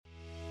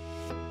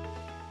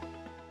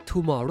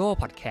Tomorrow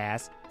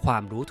Podcast ควา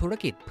มรู้ธุร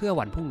กิจเพื่อ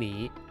วันพรุ่งนี้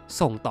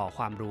ส่งต่อค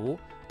วามรู้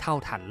เท่า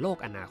ทันโลก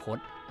อนาคต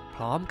พ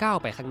ร้อมก้าว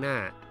ไปข้างหน้า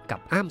กับ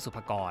อ้ำสุภ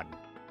กร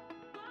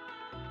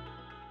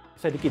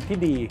เศรษฐกิจที่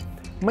ดี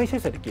ไม่ใช่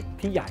เศรษฐกิจ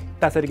ที่ใหญ่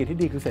แต่เศรษฐกิจที่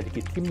ดีคือเศรษฐ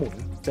กิจที่หมุน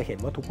จะเห็น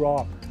ว่าทุกรอ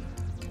บ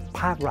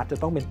ภาครัฐจะ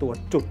ต้องเป็นตัว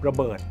จุดระ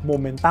เบิดโม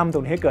เมนตัมตร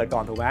งนี้ให้เกิดก่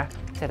อนถูกไหม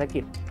เศรษฐกิ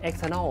จ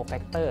external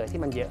factor ที่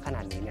มันเยอะขน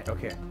าดนี้เนี่ย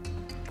okay.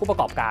 ผู้ประ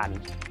กอบการ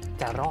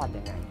จะรอด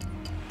ยังไง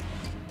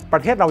ป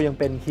ระเทศเรายัง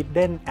เป็น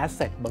hidden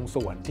asset บาง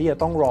ส่วนที่จะ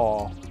ต้องรอ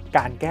ก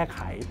ารแก้ไข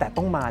แต่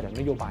ต้องมาจาก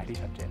นโยบายที่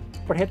ชัดเจน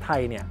ประเทศไท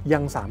ยเนี่ยยั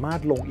งสามารถ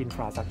ลง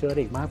infrastructure ไ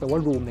ด้อีกมากแปลว่า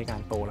room ในกา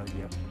รโตเรา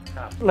เยอะ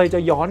เลยจะ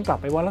ย้อนกลับ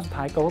ไปว่าแล้วสุด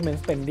ท้าย government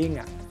spending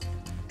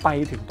ไป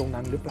ถึงตรง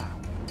นั้นหรือเปล่า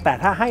แต่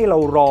ถ้าให้เรา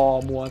รอ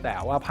มัวแต่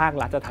ว่าภาค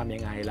รัฐจะทำยั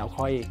งไงแล้ว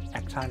ค่อย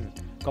action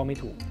ก็ไม่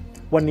ถูก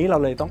วันนี้เรา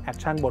เลยต้อง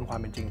action บนความ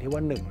เป็นจริงที่ว่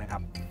า1นะครั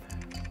บ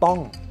ต้อง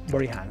บ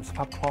ริหารสภ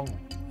าพคล่อง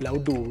แล้ว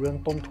ดูเรื่อง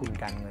ต้นทุน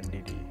การเงิน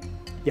ดี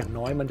ๆอย่าง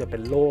น้อยมันจะเป็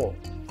นโล่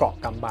เกรา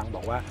ะกำบังบ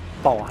อกว่า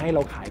ต่อให้เร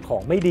าขายขอ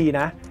งไม่ดี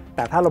นะแ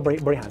ต่ถ้าเรา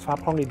บริหารสภาพ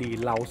คล่องดี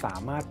ๆเราสา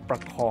มารถปร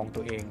ะคองตั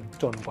วเอง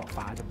จนกว่า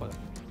ฟ้าจะเปิด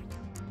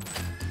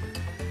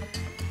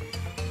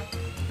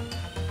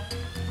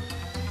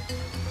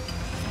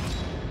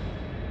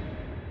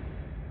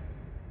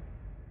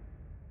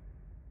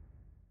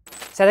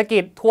เศรษฐกิ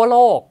จทั่วโล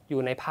กอ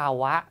ยู่ในภา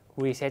วะ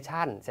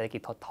recession เศรษฐกิ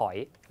จถดถอย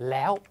แ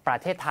ล้วประ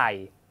เทศไทย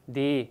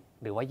ดี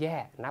หรือว่าแย่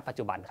ณปัจ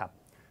จุบันครับ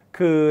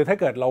คือถ้า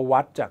เกิดเรา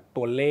วัดจาก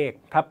ตัวเลข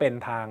ถ้าเป็น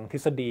ทางทฤ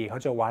ษฎีเขา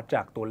จะวัดจ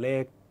ากตัวเล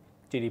ข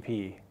GDP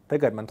ถ้า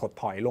เกิดมันถด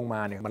ถอยลงม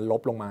าเนี่ยมันล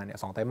บลงมาเนี่ย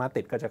2 ไตรมาส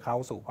ติดก็จะเข้า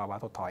สู่ภาวะ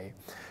ถดถอย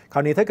ครา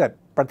วนี้ถ้าเกิด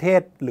ประเท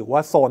ศหรือว่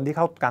าโซนที่เ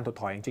ข้าการถด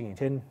ถอยจริงๆอย่าง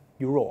เช่น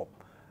ยุโรป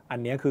อัน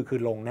นี้คือ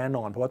ลงแน่น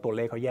อนเพราะว่าตัวเ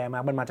ลขเขาแย่มา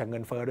กมันมาจากเงิ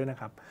นเฟ้อด้วยนะ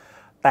ครับ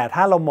แต่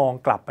ถ้าเรามอง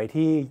กลับไป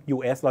ที่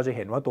US เราจะเ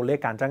ห็นว่าตัวเลข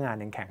การจ้างงาน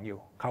ยังแข็งอยู่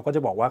เขาก็จะ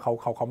บอกว่าเ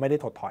ขาไม่ได้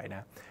ถดถอยน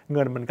ะเ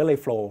งินมันก็เลย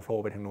flow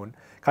ไปทางนู้น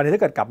คราวนี้ถ้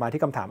าเกิดกลับมา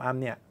ที่คำถามอ้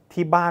ำเนี่ย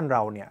ที่บ้านเร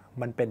าเนี่ย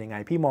มันเป็นยังไง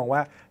พี่มองว่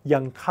ายั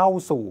งเข้า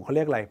สู่เขาเ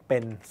รียกอะไรเป็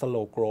น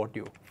slow growth อ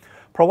ยู่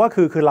เพราะว่า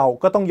คือเรา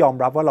ก็ต้องยอม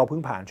รับว่าเราเพิ่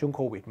งผ่านช่วงโ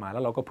ควิดมาแล้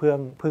วเราก็เ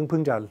พิ่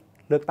งจะ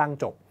เลือกตั้ง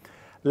จบ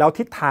แล้ว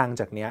ทิศทาง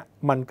จากเนี้ย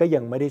มันก็ยั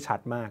งไม่ได้ชัด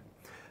มาก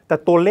แต่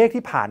ตัวเลข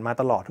ที่ผ่านมา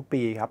ตลอดทุก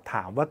ปีครับถ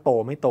ามว่าโต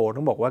ไม่โต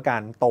ต้องบอกว่ากา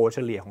รโตเฉ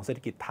ลี่ยของเศรษ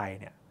ฐกิจไทย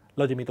เนี่ยเ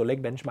ราจะมีตัวเลข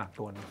เบนช์มาร์ก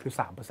ตัวนึงคือ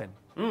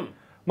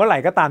 3% เมื่อไหร่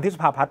ก็ตามที่ส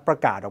ภาพัฒน์ประ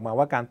กาศออกมา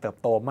ว่าการเติบ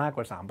โตมากก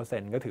ว่า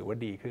 3% ก็ถือว่า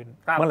ดีขึ้น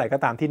เมื่อไหร่ก็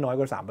ตามที่น้อย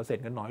กว่า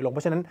 3% ก็น้อยลงเพร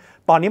าะฉะนั้น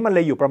ตอนนี้มันเล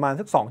ยอยู่ประมาณ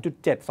สัก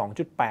 2.7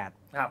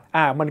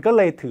 2.8 มันก็เ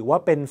ลยถือว่า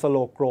เป็น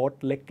slow growth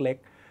เล็ก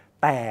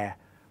ๆแต่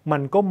มั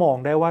นก็มอง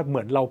ได้ว่าเห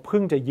มือนเราเพิ่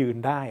งจะยืน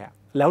ได้อะ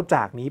แล้วจ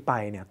ากนี้ไป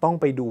เนี่ยต้อง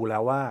ไปดูแล้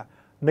วว่า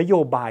นโย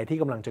บายที่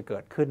กำลังจะเกิ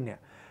ดขึ้นเนี่ย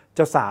จ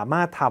ะสาม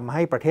ารถทำใ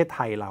ห้ประเทศไท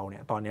ยเราเนี่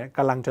ยตอนนี้ก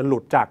ำลังจะหลุ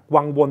ดจาก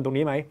วังวนตรง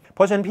นี้ไหมเพ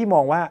ราะฉะนั้นพี่ม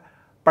องว่า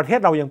ประเทศ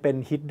เรายังเป็น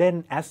hidden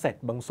asset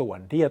บางส่วน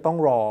ที่จะต้อง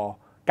รอ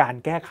การ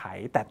แก้ไข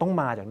แต่ต้อง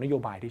มาจากนโย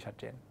บายที่ชัด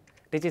เจน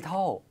ดิจิทั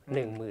ล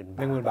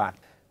 10,000 บาท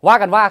ว่า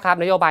กันว่าครับ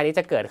นโยบายนี้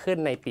จะเกิดขึ้น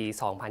ในปี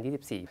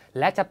 2024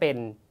 และจะเป็น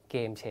เก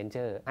มเชนเจ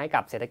อร์ให้กั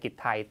บเศรษฐกิจ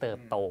ไทยเติบ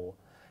โต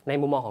ใน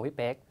มุมมองของพี่เ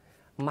ป๊ก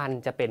มัน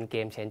จะเป็นเก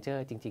มเชนเจอ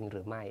ร์จริงๆห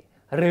รือไม่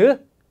หรือ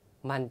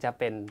มันจะ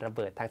เป็นระเ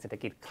บิดทางเศรษฐ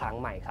กิจครั้ง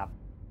ใหม่ครับ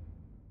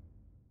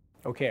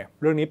โอเค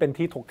เรื่องนี้เป็น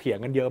ที่ถกเถียง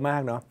กันเยอะมา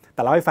กเนาะแ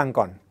ต่เล่าให้ฟัง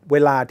ก่อนเว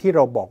ลาที่เร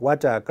าบอกว่า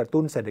จะกระ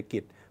ตุ้นเศรษฐกิ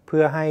จเพื่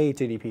อให้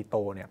GDP โต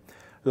เนี่ย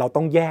เรา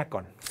ต้องแยกก่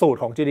อนสูตร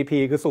ของ GDP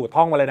คือสูตร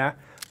ท่องมาเลยนะ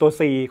ตัว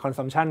C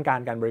consumption ก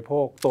ารบริโภ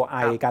คตัว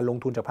I การลง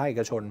ทุนจากภาคเอ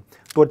กชน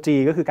ตัว G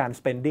ก็คือการ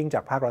spending จ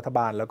ากภาครัฐบ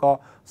าลแล้วก็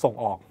ส่ง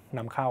ออกน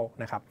ำเข้า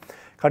นะครับ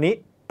คราวนี้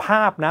ภ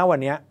าพนะวัน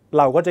นี้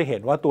เราก็จะเห็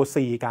นว่าตัว C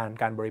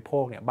การบริโภ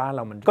คเนี่ยบ้านเ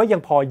รามันก็ยั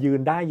งพอยื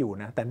นได้อยู่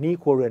นะแต่หนี้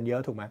ครัวเรือนเยอ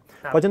ะถูกไหม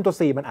เพราะฉะนั้นตัว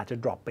C มันอาจจะ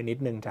drop ไปนิด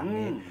นึงจาก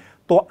นี้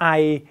ตัว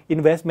I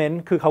investment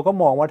คือเขาก็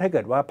มองว่าถ้าเ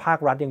กิดว่าภาค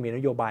รัฐยังมีน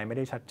โยบายไม่ไ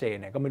ด้ชัดเจน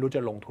เนี่ยก็ไม่รู้จ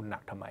ะลงทุนหนั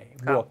กทำไม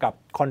บวกกับ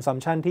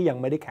consumption ที่ยัง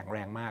ไม่ได้แข็งแร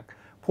งมาก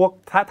พวก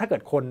ถ้าเกิ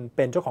ดคนเ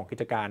ป็นเจ้าของกิ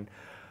จการ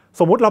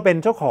สมมุติเราเป็น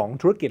เจ้าของ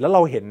ธุรกิจแล้วเร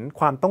าเห็น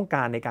ความต้องก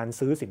ารในการ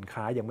ซื้อสิน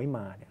ค้ายังไม่ม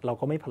าเนี่ยเรา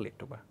ก็ไม่ผลิต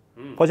ถูกป่ะ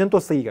เพราะฉะนั้นตั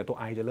ว C กับตัว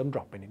I จะเริ่ม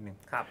drop ไปนิดนึง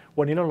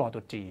วันนี้เรารอตั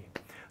ว G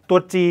ตัว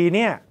G เ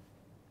นี่ย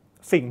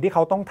สิ่งที่เข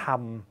าต้องท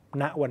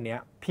ำณวันนี้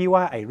พี่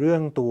ว่าไอ้เรื่อ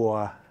งตัว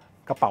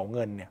กระเป๋าเ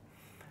งินเนี่ย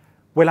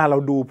เวลาเรา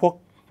ดูพวก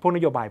น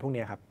โยบายพวก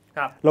นี้ครับ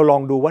เราลอ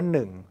งดูว่า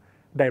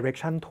1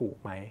 direction ถูก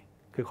ไหม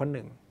คือข้อ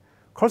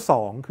1ข้อ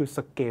2คือ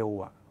scale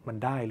อ่ะมัน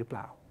ได้หรือเป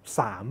ล่า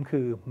3คื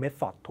อ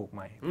method ถูกไห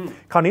ม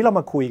คราวนี้เรา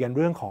มาคุยกันเ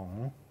รื่องของ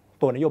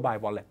ตัวนโยบาย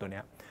wallet ตัวเ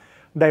นี้ย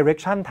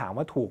direction ถาม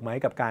ว่าถูกไหม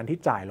กับการที่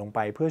จ่ายลงไป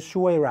เพื่อ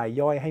ช่วยราย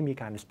ย่อยให้มี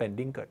การ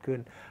spending เกิดขึ้น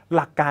ห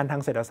ลักการทา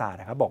งเศรษฐศาสตร์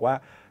นะครับบอกว่า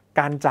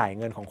การจ่าย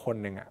เงินของคน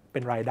หนึ่งอ่ะเป็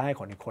นรายได้ข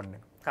องอีกคนหนึ่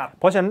ง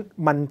เพราะฉะนั้น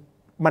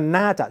มัน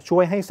น่าจะช่ว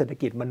ยให้เศรษฐ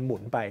กิจมันหมุ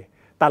นไป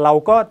แต่เรา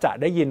ก็จะ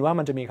ได้ยินว่า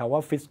มันจะมีคำว่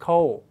า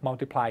fiscal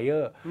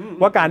multiplier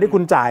ว่าการที่คุ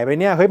ณจ่ายไป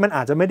เนี่ยเฮ้ยมันอ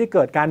าจจะไม่ได้เ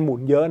กิดการหมุ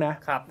นเยอะนะ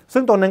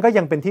ซึ่งตรงนั้นก็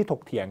ยังเป็นที่ถ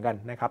กเถียงกัน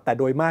นะครับแต่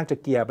โดยมากจะ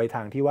เกียร์ไปท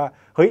างที่ว่า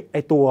เฮ้ยไอ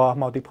ตัว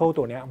multiple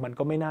ตัวเนี้ยมัน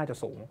ก็ไม่น่าจะ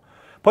สูง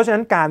เพราะฉะนั้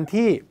นการ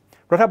ที่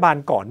รัฐบาล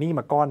ก่อนหนี้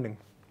มาก้อนหนึ่ง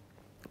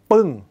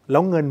ปึ้งแล้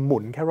วเงินหมุ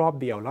นแค่รอบ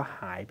เดียวแล้วห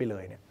ายไปเล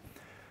ยเนี่ย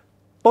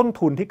ต้น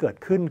ทุนที่เกิด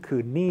ขึ้นคื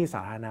อหนี้ส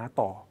าธารณะ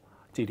ต่อ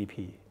GDP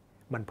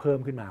มันเพิ่ม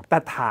ขึ้นมาแต่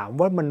ถาม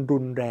ว่ามันรุ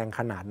นแรง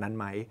ขนาดนั้น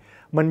ไหม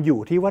มันอยู่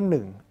ที่ว่า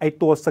1ไอ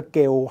ตัวสเก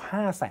ล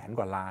500,000 ก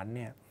ว่าล้านเ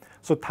นี่ย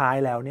สุดท้าย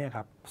แล้วเนี่ยค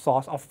รับ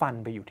source of fund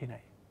ไปอยู่ที่ไหน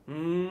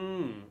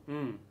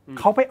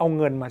เขาไปเอา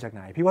เงินมาจากไ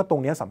หนพี่ว่าตร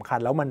งนี้สำคัญ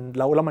แล้ว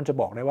มันจะ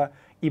บอกได้ว่า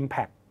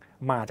impact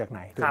มาจากไหน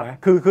ถูกไหม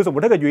คือสมม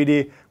ติถ้าเกิดอยู่ดี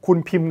ๆคุณ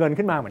พิมพ์เงิน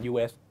ขึ้นมาเหมือน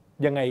US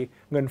ยังไง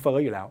เงินเฟ้อ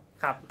อยู่แล้ว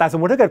แต่สม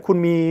มติถ้าเกิดคุณ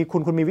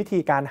มีวิธี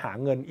การหา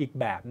เงินอีก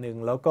แบบหนึ่ง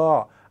แล้วก็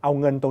เอา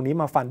เงินตรงนี้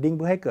มา funding เ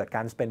พื่อให้เกิดก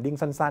าร spending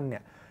สั้นๆเนี่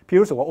ยพี่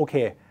รู้สึกว่าโอเค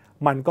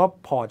มันก็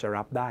พอจะ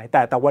รับได้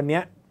แต่วันนี้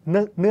เ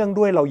นื่อง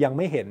ด้วยเรายังไ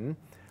ม่เห็น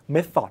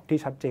method ที่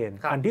ชัดเจน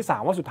อันที่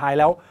3ว่าสุดท้าย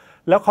แ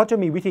ล้วเขาจะ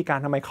มีวิธีการ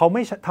ทำไมเขาไ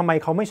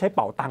ม่ใช้เ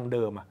ป๋าตังค์เ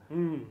ดิมอ่ะ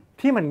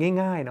ที่มัน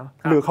ง่ายๆเนาะ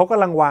หรือเขาก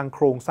ำลังวางโค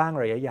รงสร้าง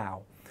ระยะยาว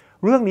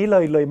เรื่องนี้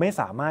เลยไม่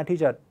สามารถที่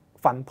จะ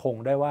ฟันธง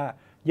ได้ว่า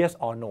yes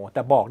or no แ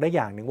ต่บอกได้อ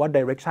ย่างหนึ่งว่า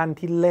direction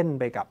ที่เล่น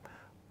ไปกับ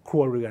ครั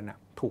วเรือนน่ะ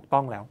ถูกต้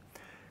องแล้ว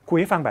คุย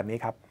ให้ฟังแบบนี้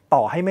ครับต่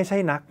อให้ไม่ใช่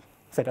นัก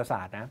เศรษฐศ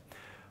าสตร์นะ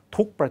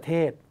ทุกประเท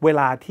ศเว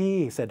ลาที่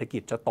เศรษฐกิ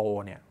จจะโต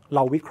เนี่ยเร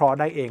าวิเคราะห์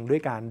ได้เองด้ว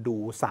ยการดู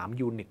3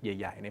ยูนิตใ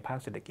หญ่ๆในภาค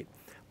เศรษฐกิจ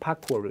ภาค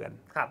ครัวเรือน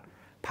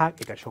ภาค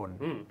เอกชน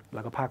แ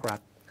ล้วก็ภาครัฐ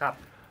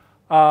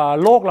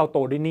โลกเราโต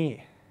ด้วยหนี้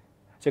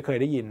จะเคย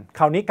ได้ยินค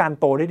ราวนี้การ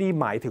โตด้วยหนี้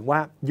หมายถึงว่า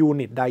ยู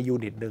นิตใดยู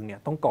นิตหนึ่งเนี่ย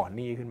ต้องก่อนห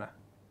นี้ขึ้นมา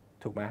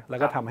ถูกไหมแล้ว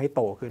ก็ทำให้โ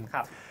ตขึ้น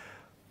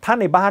ถ้า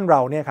ในบ้านเร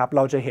าเนี่ยครับเ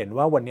ราจะเห็น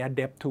ว่าวันนี้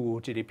debt to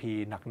GDP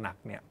หนัก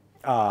ๆเนี่ย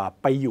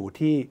ไปอยู่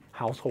ที่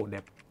household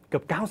debt เกื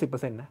อบ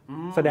 90% นะ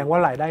แสดงว่า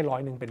รายได้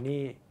100เป็นห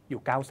นี้อ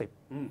ยู่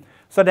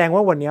90แสดงว่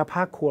าวันนี้ภ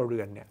าคครัวเรื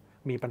อนเนี่ย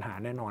มีปัญหา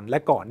แน่นอนและ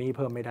ก่อนหนี้เ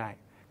พิ่มไม่ได้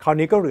คราว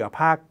นี้ก็เหลือ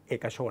ภาคเอ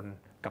กชน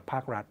กับภ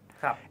าครัฐ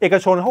เอก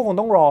ชนเขาคง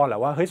ต้องรอแหละ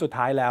ว่าเฮ้ยสุด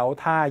ท้ายแล้ว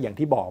ถ้าอย่าง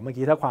ที่บอกเมื่อ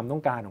กี้ถ้าความต้อ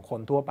งการของค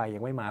นทั่วไปยั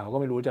งไม่มาเขาก็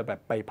ไม่รู้จะแบบ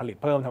ไปผลิต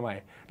เพิ่มทำไม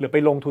หรือไป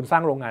ลงทุนสร้า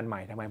งโรงงานให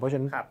ม่ทำไมเพราะฉะ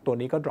นั้นตัว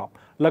นี้ก็ drop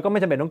แล้วก็ไม่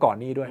จำเป็นต้องก่อน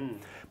หนี้ด้วย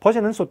เพราะฉ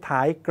ะนั้นสุดท้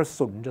ายกระ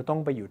สุนจะต้อง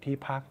ไปอยู่ที่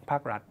ภา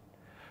ครัฐ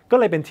ก็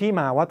เลยเป็นที่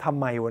มาว่าทำ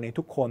ไมวันนี้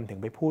ทุกคนถึง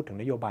ไปพูดถึง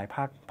นโยบาย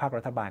ภาค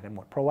รัฐบาลกันหม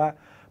ดเพราะว่า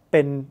เ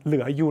ป็นเหลื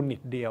อยูนิ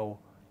ตเดียว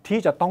ที่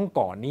จะต้อง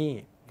ก่อนหนี้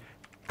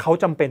เขา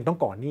จำเป็นต้อง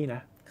ก่อนหนี้น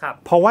ะ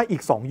เพราะว่าอี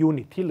ก2ยู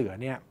นิตที่เหลือ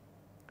เนี่ย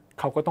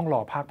เขาก็ต้องร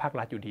อภาค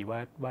รัฐอยู่ดีว่า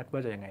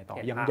จะยังไงต่อ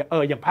อ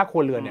ย่างภาคครั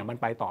วเรือนเนี่ยมัน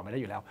ไปต่อไม่ได้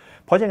อยู่แล้ว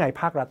เพราะยังไง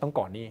ภาครัฐต้อง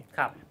ก่อนหนี้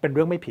เป็นเ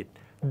รื่องไม่ผิด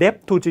debt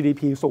to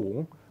GDP สูง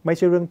ไม่ใ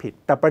ช่เรื่องผิด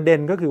แต่ประเด็น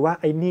ก็คือว่า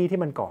ไอ้หนี้ที่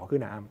มันก่อขึ้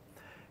นนะ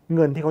เ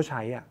งินที่เขาใ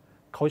ช้อ่ะ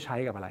เขาใช้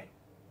กับอะไร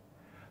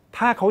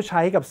ถ้าเขาใ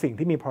ช้กับสิ่ง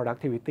ที่มี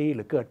productivity ห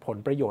รือเกิดผล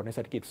ประโยชน์ในเศ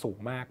รษฐกิจสูง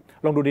มาก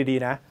ลองดูดี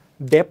ๆนะ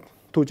debt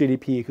to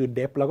GDP คือ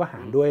debt แล้วก็ห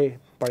ารด้วย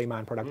ปริมา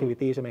ณ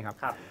productivity ใช่ไหมครับ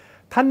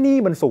ถ้าหนี้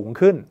มันสูง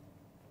ขึ้น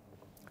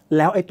แ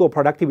ล้วไอ้ตัว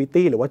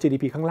productivity หรือว่า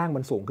GDP ข้างล่าง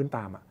มันสูงขึ้นต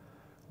ามอ่ะ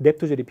debt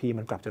to GDP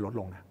มันกลับจะลด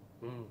ลงนะ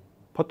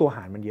เพราะตัวห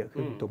ารมันเยอะ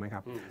ขึ้นถูกไหมค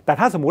รับแต่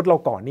ถ้าสมมุติเรา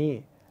ก่อหนี้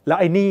แล้ว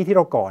ไอ้หนี้ที่เ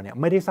ราก่อเนี่ย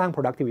ไม่ได้สร้าง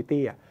productivity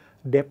อ่ะ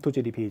debt to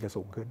GDP จะ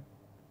สูงขึ้น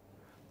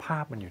ภา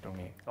พมันอยู่ตรง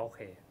นี้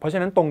เพราะฉะ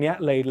นั้นตรงเนี้ย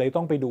เลย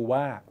ต้องไปดูว่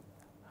า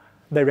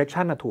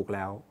direction น่ะถูกแ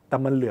ล้วแต่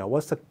มันเหลือว่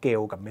า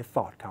scale กับ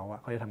method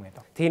เขาจะทำไง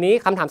ต่อทีนี้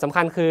คำถามสำ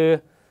คัญคือ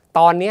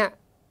ตอนเนี้ย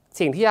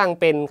สิ่งที่ยัง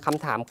เป็นค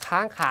ำถามค้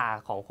างคา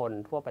ของคน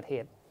ทั่วประเท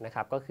ศนะค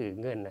รับก็คือ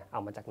เงินเอ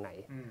ามาจากไหน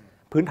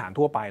พื้นฐาน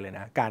ทั่วไปเลยน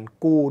ะการ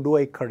กู้ด้ว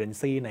ย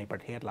currency ในปร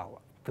ะเทศเรา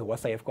ถือว่า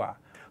เซฟกว่า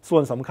ส่ว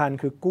นสำคัญ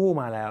คือกู้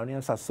มาแล้วเนี่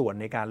ยสัดส่วน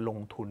ในการลง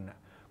ทุน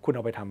คุณเอ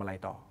าไปทำอะไร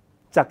ต่อ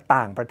จาก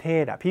ต่างประเท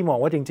ศพี่มอง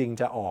ว่าจริง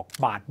ๆจะออก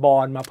บาทบอ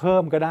ลมาเพิ่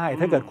มก็ได้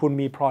ถ้าเกิดคุณ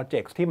มีโปรเจ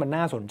กต์ที่มัน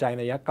น่าสนใจใน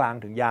ระยะกลาง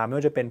ถึงยาวไม่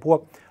ว่าจะเป็นพวก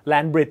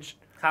land bridge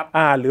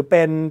หรือเ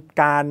ป็น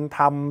การท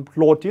ำ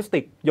โลจิสติ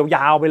กย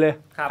าวๆไปเลย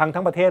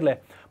ทั้งประเทศเลย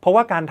เพราะว่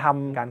าการท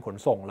ำการขน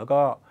ส่งแล้วก็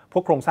พ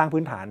วกโครงสร้าง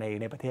พื้นฐาน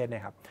ในประเทศเนี่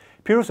ยครับ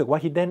พี่รู้สึกว่า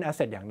hidden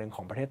asset อย่างหนึ่งข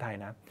องประเทศไทย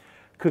นะ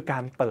คือกา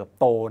รเติบ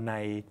โตใน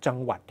จัง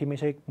หวัดที่ไม่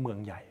ใช่เมือง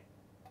ใหญ่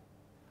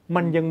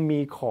มันยังมี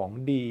ของ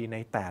ดีใน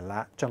แต่ละ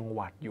จังห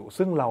วัดอยู่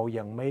ซึ่งเรา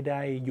ยังไม่ไ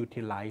ด้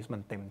utilize มั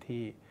นเต็ม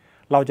ที่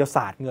เราจะส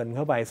าดเงินเ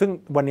ข้าไปซึ่ง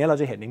วันนี้เรา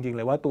จะเห็นจริงๆเ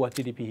ลยว่าตัว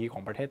GDP ขอ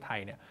งประเทศไทย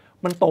เนี่ย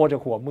มันโตจาก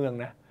หัวเมือง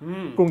นะ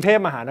กรุงเทพ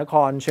มหานค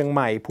รเชียงให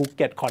ม่ภูเ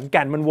ก็ตขอนแ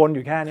ก่นมันวนอ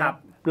ยู่แค่นี้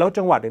แล้ว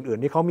จังหวัดอื่น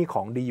ๆที่เขามีข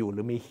องดีอยู่ห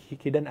รือมี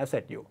hidden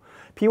asset อยู่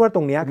พี่ว่าต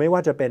รงนี้ไม่ว่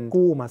าจะเป็น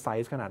กู้มาไซ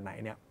ส์ขนาดไหน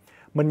เนี่ย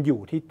มันอยู่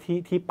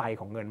ที่ไป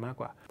ของเงินมาก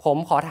กว่าผม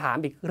ขอถาม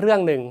อีกเรื่อง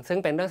หนึ่งซึ่ง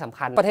เป็นเรื่องสำ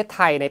คัญประเทศไ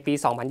ทยในปี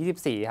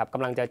 2024 ครับก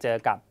ำลังจะเจอ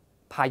กับ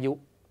พายุ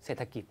เศรษ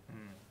ฐกิจ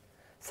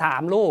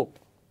3 ลูก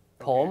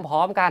โถมพร้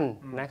อมกัน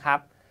นะครับ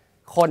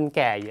คนแ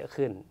ก่เยอะ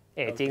ขึ้น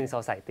Aging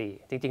Society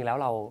จริงๆแล้ว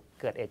เรา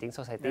เกิด Aging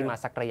Society มา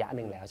สักระยะห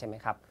นึ่งแล้วใช่ไหม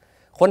ครับ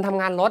คนท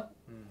ำงานลด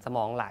สม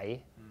องไหล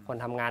คน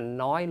ทำงาน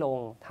น้อยลง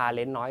ทาเล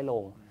นต์น้อยล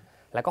ง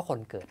แล้วก็คน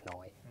เกิดน้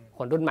อยค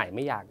นรุ่นใหม่ไ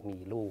ม่อยาก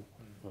มีลูก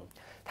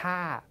ถ้า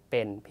เ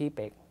ป็นพี่เ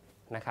ป๊ก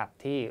นะครับ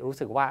ที่รู้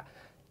สึกว่า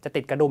จะ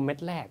ติดกระดุมเม็ด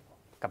แรก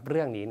กับเ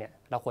รื่องนี้เนี่ย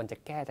เราควรจะ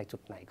แก้จากจุ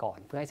ดไหนก่อน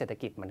เพื่อให้เศรษฐ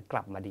กิจมันก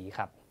ลับมาดีค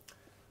รับ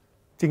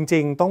จริ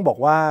งๆต้องบอก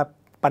ว่า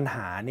ปัญห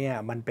าเนี่ย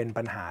มันเป็น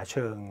ปัญหาเ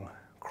ชิง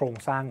โครง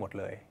สร้างหมด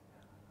เลย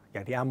อย่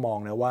างที่อ้ำมอง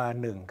นะว่า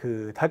1คือ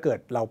ถ้าเกิด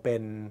เราเป็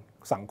น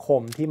สังค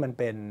มที่มัน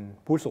เป็น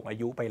ผู้สูงอา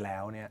ยุไปแล้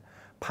วเนี่ย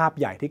ภาพ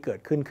ใหญ่ที่เกิด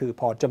ขึ้นคือ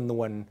พอจำน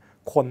วน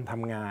คนท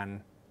ำงาน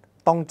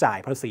ต้องจ่าย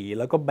ภาษี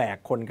แล้วก็แบก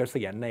คนเก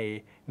ษียณ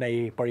ใน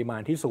ปริมา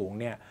ณที่สูง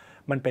เนี่ย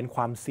มันเป็นค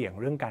วามเสี่ยง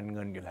เรื่องการเ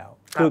งินอยู่แล้ว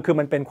คือ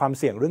มันเป็นความ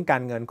เสี่ยงเรื่องกา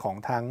รเงินของ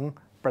ทั้ง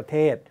ประเท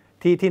ศ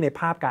ที่ใน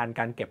ภาพก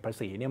ารเก็บภา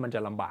ษีเนี่ยมันจะ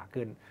ลำบาก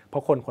ขึ้นเพรา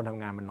ะคนท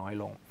ำงานมันน้อย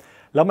ลง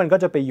แล้วมันก็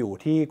จะไปอยู่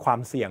ที่ความ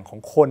เสี่ยงของ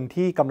คน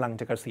ที่กำลัง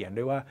จะเกษียณ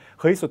ด้วยว่า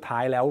เฮ้ยสุดท้า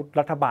ยแล้ว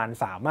รัฐบาล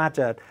สามารถ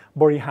จะ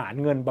บริหาร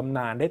เงินบำน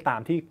าญได้ตา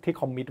มที่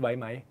คอมมิตไว้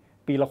ไหม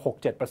ปีละ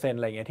 6-7% อ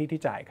ะไรเงี้ย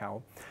ที่จ่ายเขา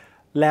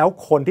แล้ว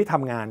คนที่ท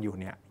ำงานอยู่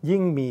เนี่ยยิ่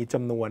งมีจ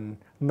ำนวน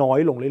น้อย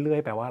ลงเรื่อ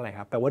ยๆแปลว่าอะไรค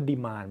รับแปลว่าดี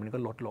มานด์มันก็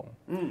ลดลง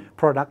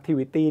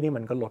productivity นี่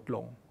มันก็ลดล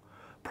ง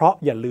เพราะ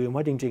อย่าลืม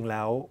ว่าจริงๆแ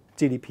ล้ว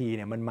GDP เ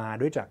นี่ยมันมา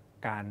ด้วยจาก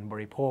การบ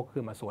ริโภคคื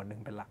อมาส่วนหนึ่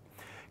งเป็นหลัก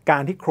กา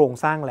รที่โครง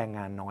สร้างแรงง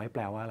านน้อยแป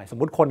ลว่าอะไรสม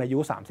มติคนอายุ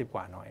30ก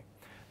ว่าน้อย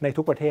ใน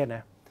ทุกประเทศน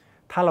ะ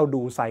ถ้าเรา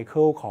ดูไซเคิ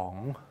ลของ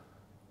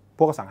พ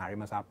วกอสังหาริ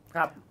มทรัพย์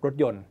รถ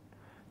ยนต์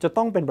จะ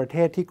ต้องเป็นประเท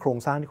ศที่โครง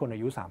สร้างที่คนอา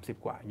ยุ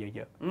30กว่าเย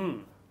อะ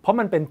ๆเพราะ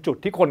มันเป็นจุด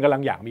ที่คนกำลั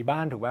งอยากมีบ้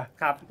านถูกป่ะ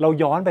เรา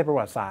ย้อนไปประ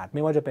วัติศาสตร์ไ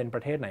ม่ว่าจะเป็นปร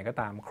ะเทศไหนก็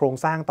ตามโครง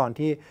สร้างตอน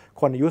ที่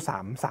คนอายุ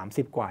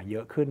30กว่าเย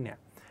อะขึ้นเนี่ย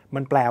มั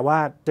นแปลว่า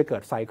จะเกิ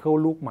ดไซเคิล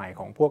ลูกใหม่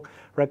ของพวก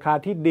ราคา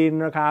ที่ดิน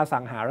ราคาอสั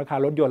งหาราคา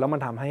รถยนต์แล้วมั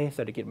นทำให้เศ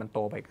รษฐกิจมันโต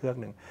ไปเครื่อง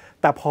หนึ่ง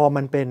แต่พอ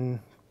มันเป็น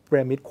พีร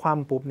ะมิดคว่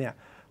ำปุ๊บเนี่ย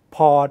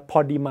พอ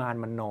ดีมาน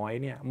ด์มันน้อย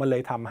เนี่ยมันเล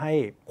ยทำให้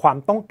ความ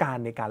ต้องการ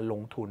ในการล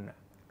งทุน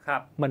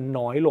มัน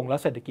น้อยลงแล้ว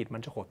เศรษฐกิจมั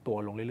นจะหดตัว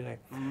ลงเรื่อย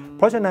ๆเ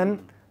พราะฉะนั้น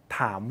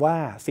ถามว่า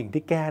สิ่ง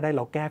ที่แก้ได้เ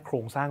ราแก้โคร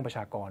งสร้างประช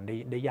ากร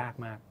ได้ยาก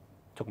มาก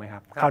ถูกไหมครั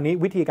บคราวนี้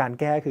วิธีการ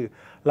แก้คือ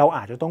เราอ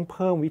าจจะต้องเ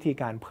พิ่มวิธี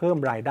การเพิ่ม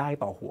รายได้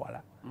ต่อหัวล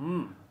ะ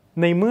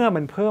ในเมื่อ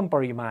มันเพิ่มป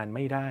ริมาณไ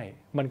ม่ได้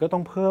มันก็ต้อ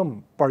งเพิ่ม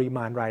ปริม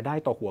าณรายได้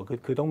ต่อหัว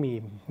คือต้อง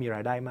มีร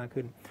ายได้มาก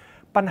ขึ้น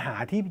ปัญหา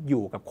ที่อ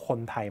ยู่กับคน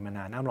ไทยมาน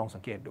านน้ำลองสั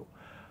งเกตดู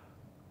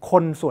ค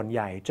นส่วนให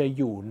ญ่จะ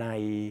อยู่ใน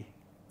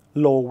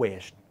low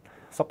wage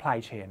supply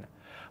chain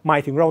หมา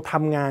ยถึงเราท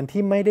ำงาน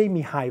ที่ไม่ได้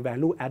มี high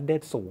value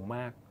added สูงม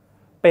าก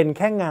เป็นแ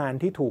ค่งาน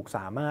ที่ถูกส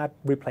ามารถ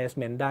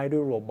replacement ได้ด้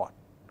วยโรบอท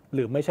ห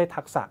รือไม่ใช่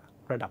ทักษะ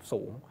ระดับ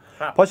สูง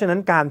เพราะฉะนั้น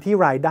การที่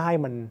รายได้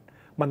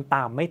มันต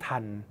ามไม่ทั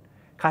น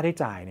ค่าใช้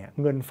จ่ายเนี่ย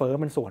เงินเฟ้อ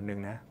มันส่วนหนึ่ง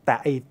นะแต่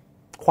ไอ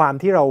ความ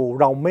ที่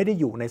เราไม่ได้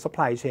อยู่ใน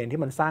supply chain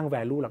ที่มันสร้าง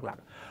value หลัก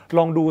ๆล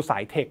องดูสา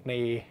ยเทค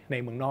ใน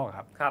เมืองนอกค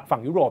รับฝั่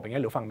งยุโรปอย่างเ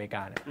งี้ยหรือฝั่งอเมริก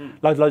าเนี่ย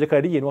เราจะเค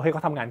ยได้ยินว่าเฮ้ยเข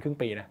าทำงานครึ่ง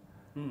ปีนะ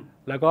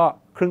แล้วก็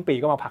ครึ่งปี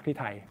ก็มาพักที่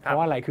ไทยเพราะ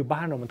ว่าอะไรคือบ้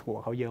านเรามันถูก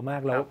เขาเยอะมา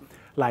กแล้ว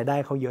รายได้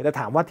เขาเยอะแต่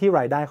ถามว่าที่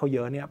รายได้เขาเย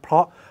อะเนี่ยเพรา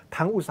ะ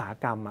ทั้งอุตสาห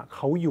กรรมเข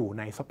าอยู่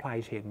ใน supply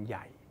chain ให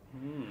ญ่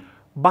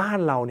บ้าน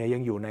เราเนี่ยยั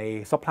งอยู่ใน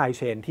supply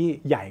chain ที่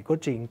ใหญ่ก็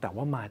จริงแต่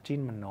ว่า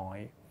margin มันน้อย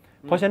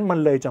เพราะฉะนั้นมัน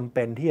เลยจำเ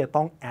ป็นที่จะ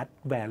ต้อง add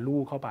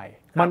value เข้าไป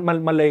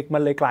มันเ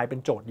ลยกลายเป็น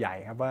โจทย์ใหญ่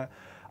ครับว่า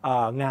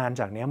งาน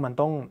จากนี้มัน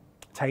ต้อง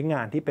ใช้ง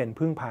านที่เป็น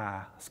พึ่งพา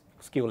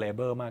skill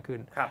labor มากขึ้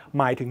น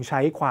หมายถึงใ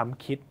ช้ความ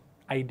คิด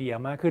ไอเดีย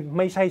มากขึ้นไ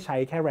ม่ใช่ใช้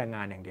แค่แรงง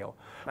านอย่างเดียว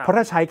เพราะ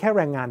ถ้าใช้แค่แ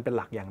รงงานเป็นห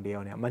ลักอย่างเดียว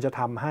เนี่ยมันจะ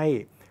ทำให้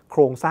โค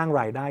รงสร้าง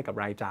รายได้กับ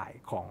รายจ่าย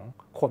ของ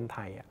คนไท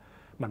ย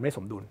มันไม่ส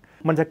มดุล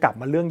มันจะกลับ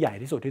มาเรื่องใหญ่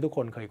ที่สุดที่ทุกค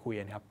นเคยคุย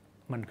กันครับ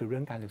มันคือเรื่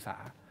องการศึกษา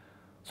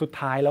สุด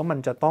ท้ายแล้วมัน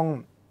จะต้อง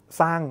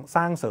ส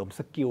ร้างเสริมส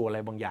กิลอะไร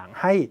บางอย่าง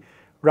ให้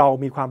เรา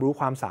มีความรู้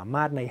ความสาม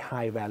ารถใน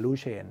high value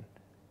chain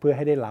เพื่อใ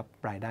ห้ได้รับ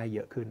รายได้เย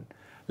อะขึ้น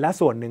และ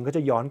ส่วนหนึ่งก็จ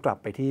ะย้อนกลับ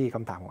ไปที่ค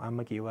ำถามของอ้ำเ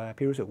มื่อกี้ว่า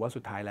พี่รู้สึกว่าสุ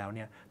ดท้ายแล้วเ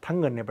นี่ยทั้ง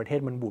เงินในประเทศ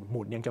มันห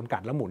มุนยังจำกั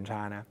ดและหมุนช้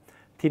านะ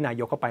ที่นา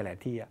ยกเข้าไปหลาย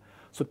ที่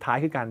สุดท้าย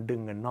คือการดึง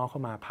เงินนอกเข้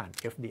ามาผ่าน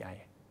FDI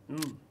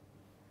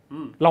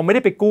เราไม่ไ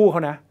ด้ไปกู้เข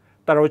านะ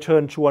แต่เราเชิ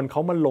ญชวนเข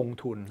ามาลง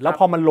ทุนแล้ว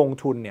พอมันลง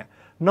ทุนเนี่ย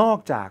นอก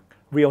จาก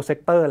real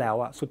sector แล้ว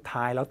สุด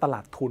ท้ายแล้วตล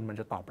าดทุนมัน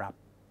จะตอบรับ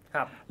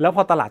แล้วพ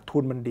อตลาดทุ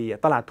นมันดี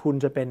ตลาดทุน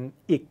จะเป็น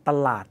อีกต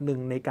ลาดหนึ่ง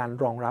ในการ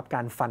รองรับก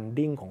ารฟัน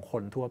ดิ้งของค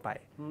นทั่วไป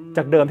จ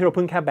ากเดิมที่เรา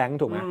พึ่งแค่แบงก์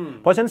ถูกไหม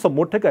เพราะฉะนั้นสม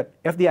มุติถ้าเกิด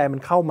FDI มั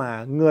นเข้ามา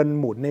เงิน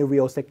หมุนใน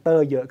real sector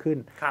เยอะขึ้น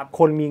ค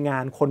นมีงา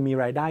นคนมี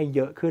รายได้เ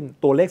ยอะขึ้น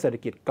ตัวเลขเศรษฐ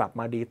กิจกลับ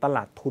มาดีตล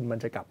าดทุนมัน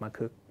จะกลับมา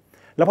คึก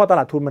แล้วพอตล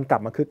าดทุนมันกลั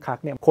บมาคึกคัก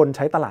เนี่ยคนใ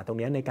ช้ตลาดตรง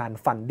นี้ในการ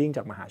ฟันดิ้งจ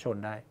ากมหาชน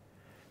ได้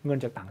เงิน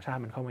จากต่างชาติ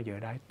มันเข้ามาเยอะ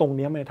ได้ตรง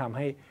นี้มันจะทำใ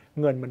ห้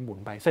เงินมันหมุน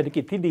ไปเศรษฐ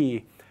กิจที่ดี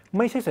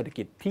ไม่ใช่เศรษฐ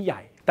กิจที่ให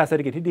ญ่แต่เศรษ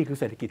ฐกิจที่ดีคือ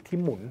เศรษฐกิจที่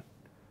หมุน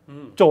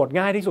โจทย์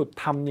ง่ายที่สุด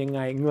ทำยังไง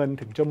เงิน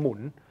ถึงจะหมุน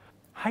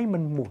ให้มั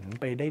นหมุน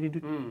ไปได้ด้วย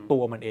ตั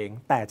วมันเอง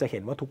แต่จะเห็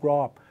นว่าทุกร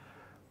อบ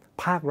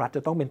ภาครัฐจ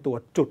ะต้องเป็นตัว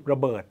จุดระ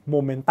เบิดโม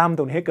เมนตัมต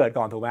รงนี้ให้เกิด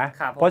ก่อนถูกไหม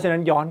เพราะฉะนั้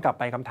นย้อนกลับ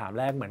ไปคำถาม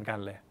แรกเหมือนกัน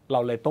เลยเรา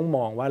เลยต้องม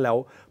องว่าแล้ว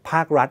ภ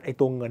าครัฐไอ้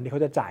ตัวเงินที่เข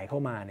าจะจ่ายเข้า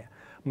มาเนี่ย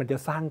มันจะ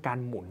สร้างการ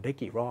หมุนได้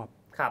กี่รอบ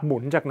หมุ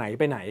นจากไหน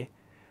ไปไหน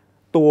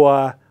ตัว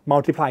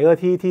multiplier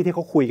ที่เข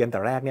าคุยกันแต่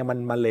แรกเนี่ย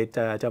มันเลย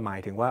จะหมาย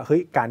ถึงว่าเฮ้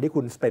ยการที่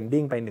คุณ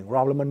spending ไป1ร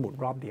อบแล้วมันหมุน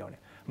รอบเดียวเนี่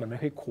ยมันไม่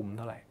ค่อยคุ้มเ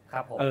ท่าไหร่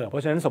เพรา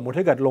ะฉะนั้นสมมุติ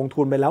ถ้าเกิดลง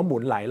ทุนไปแล้วหมุ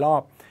นหลายรอ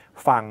บ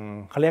ฝั่ง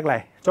เขาเรียกอะไร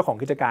เจ้าของ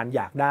กิจการอ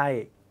ยากได้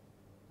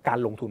การ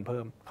ลงทุนเ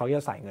พิ่มเขาจ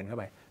ะใส่เงินเข้า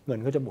ไปเงิน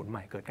ก็จะหมุนให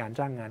ม่เกิดการ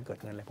จ้างงานเกิด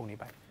เงินอะไรพวกนี้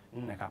ไป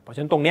นะครับเพราะฉ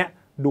ะนั้นตรงเนี้ย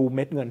ดูเ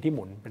ม็ดเงินที่ห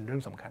มุนเป็นเรื่อ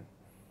งสำคัญ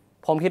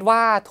ผมคิดว่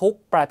าทุก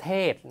ประเท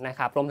ศนะค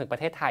รับรวมถึงประ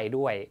เทศไทย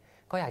ด้วย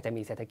ก็อยากจะ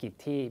มีเศรษฐกิจ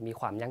ที่มี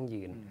ความยั่ง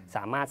ยืนส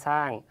ามารถส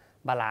ร้าง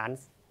บาลาน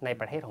ซ์ใน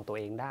ประเทศของตัว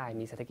เองได้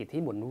มีเศรษฐกิจ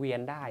ที่หมุนเวียน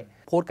ได้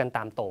พูดกันต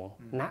ามตรง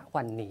ณ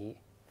วันนี้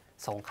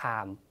สงครา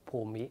มภู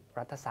มิ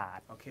รัฐศาสต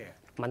ร์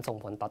มันส่ง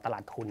ผลต่อตลา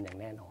ดทุนอย่าง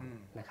แน่นอน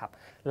นะครับ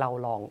เรา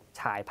ลอง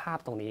ฉายภาพ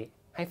ตรงนี้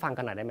ให้ฟัง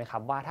กันหน่อยได้ไหมครั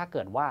บว่าถ้าเ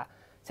กิดว่า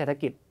เศรษฐ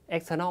กิจ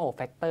external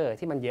factor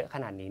ที่มันเยอะข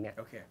นาดนี้เนี่ย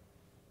okay.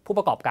 ผู้ป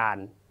ระกอบการ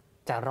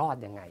จะรอด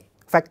ยังไง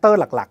แฟกเตอร์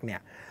หลักๆเนี่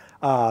ย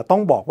ต้อ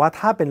งบอกว่า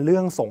ถ้าเป็นเรื่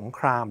องสงค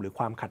รามหรือค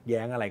วามขัดแ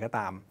ย้งอะไรก็ต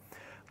าม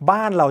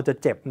บ้านเราจะ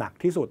เจ็บหนัก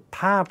ที่สุด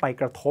ถ้าไป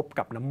กระทบ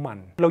กับน้ำมัน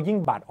เรายิ่ง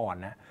บาทอ่อน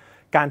นะ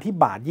การที่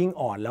บาทยิ่ง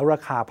อ่อนแล้วรา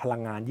คาพลั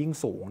งงานยิ่ง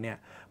สูงเนี่ย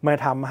มัน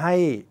ทำให้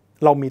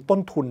เรามีต้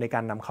นทุนในกา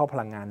รนำเข้าพ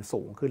ลังงาน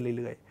สูงขึ้น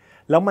เรื่อย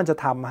ๆแล้วมันจะ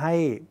ทำให้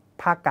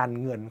ภาคการ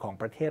เงินของ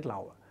ประเทศเรา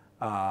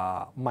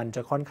มันจ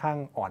ะค่อนข้าง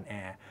อ่อนแอ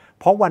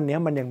เพราะวันนี้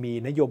มันยังมี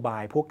นโยบา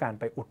ยพวกการ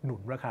ไปอุดหนุ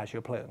นราคาเชื้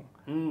อเพลิง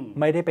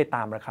ไม่ได้ไปต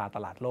ามราคาต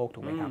ลาดโลกถู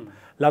กไหมครับ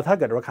แล้วถ้า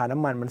เกิดราคาน้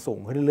ำมันมันสูง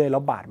ขึ้นเรื่อยๆแล้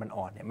วบาทมัน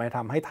อ่อนเนี่ยมันท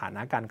ำให้ฐาน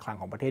ะการคลัง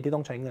ของประเทศที่ต้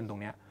องใช้เงินตร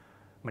งนี้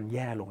มันแ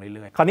ย่ลงเ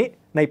รื่อยๆคราวนี้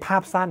ในภา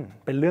พสั้น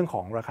เป็นเรื่องข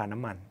องราคาน้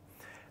ำมัน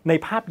ใน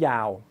ภาพยา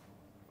ว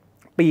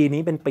ปี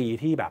นี้เป็นปี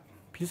ที่แบบ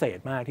พิเศษ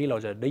มากที่เรา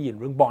จะได้ยิน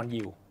เรื่องบอนด์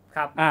ยิลด์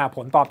ผ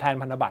ลตอบแทน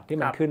พันธบัตรที่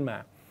มันขึ้นมา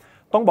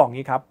ต้องบอก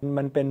งี้ครับ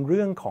มันเป็นเ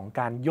รื่องของ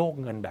การโยก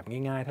เงินแบบ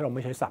ง่ายๆถ้าเราไ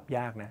ม่ใช้ศัพท์ย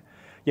ากนะ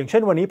อย่างเช่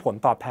นวันนี้ผล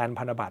ตอบแทน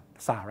พันธบัตร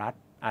สหรัฐ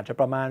อาจจะ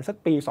ประมาณสัก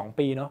ปี2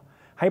ปีเนาะ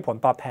ให้ผล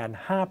ตอบแทน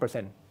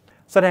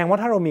 5% แสดงว่า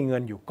ถ้าเรามีเงิ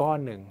นอยู่ก้อน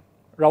หนึ่ง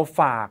เรา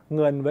ฝากเ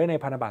งินไว้ใน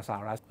พันธบัตรสห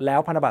รัฐแล้ว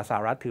พันธบัตรสห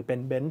รัฐถือเป็น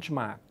เบนช์ม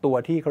าร์กตัว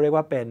ที่เขาเรียก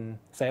ว่าเป็น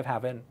safe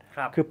haven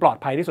คือปลอด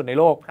ภัยที่สุดใน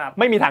โลก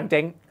ไม่มีทางเ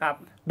จ๊ง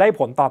ได้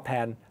ผลตอบแท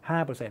น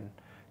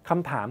 5% ค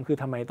ำถามคือ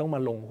ทำไมต้องมา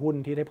ลงหุ้น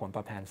ที่ได้ผลต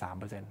อบแทน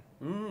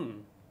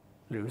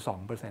 3% หรือ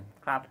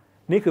 2% ครับ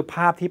นี่คือภ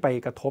าพที่ไป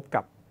กระทบ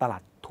กับตลา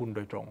ดทุนโด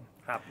ยตรง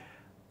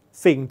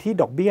สิ่งที่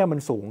ดอกเบี้ยมัน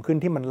สูงขึ้น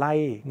ที่มันไล่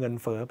เงิน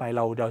เฟ้อไปเ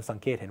ราสัง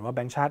เกตเห็นว่าแบ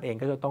งก์ชาติเอง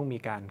ก็จะต้องมี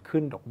การ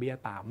ขึ้นดอกเบี้ย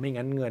ตามไม่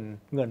งั้นเ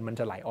งินมัน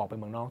จะไหลออกไป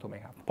เมืองนอกถูกไหม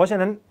ครับเพราะฉะ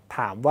นั้นถ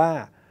ามว่า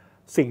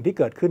สิ่งที่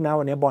เกิดขึ้นนะ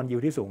วันนี้บอนด์ยิล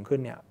ด์ที่สูงขึ้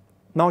นเนี่ย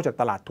นอกจาก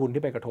ตลาดทุน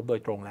ที่ไปกระทบโดย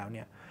ตรงแล้วเ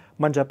นี่ย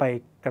มันจะไป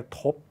กระ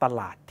ทบต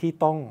ลาดที่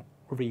ต้อง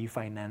รีไฟ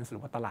แนนซ์หรื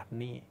อว่าตลาด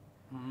หนี้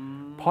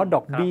เพราะด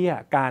อกเบี้ย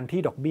การที่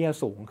ดอกเบี้ย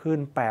สูงขึ้น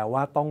แปลว่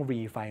าต้อง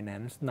รีไฟแน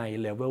นซ์ใน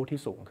เลเวลที่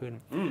สูงขึ้น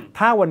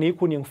ถ้าวันนี้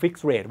คุณยังฟิก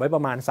ซ์เรทไว้ป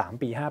ระมาณ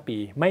3ปี5ปี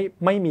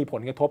ไม่มีผ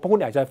ลกระทบเพราะคุ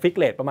ณอาจจะฟิกซ์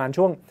เรทประมาณ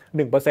ช่วง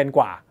 1% ก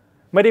ว่า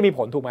ไม่ได้มีผ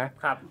ลถูกไหม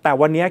แต่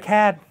วันนี้แ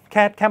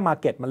ค่มา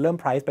เก็ตมันเริ่ม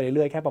ไพรซ์ไปเ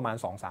รื่อยๆแค่ประมาณ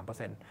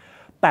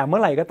 2-3% แต่เมื่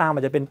อไหร่ก็ตาม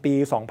มันจะเป็นปี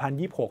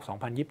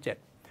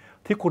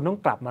2026-2027ที่คุณต้อง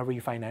กลับมารี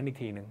ไฟแนนซ์อีก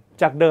ทีนึง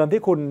จากเดิม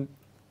ที่คุณ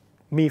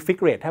มีฟิก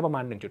ซ์เรทแค่ประมา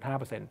ณ 1.5%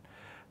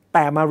แ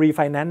ต่มารีไฟ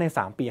แนนซ์ใน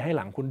3ปีให้ห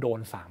ลังคุณโดน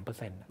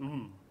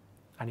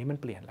 3% อันนี้มัน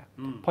เปลี่ยนแล้ว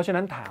เพราะฉะ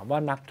นั้นถามว่า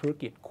นักธุร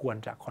กิจควร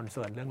จะคอนเ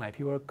ซิร์นเรื่องอะไร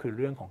พี่ว่าคือเ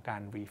รื่องของกา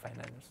รรีไฟแ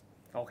นนซ์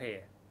โอเค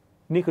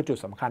นี่คือจุด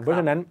สำคัญเพราะฉ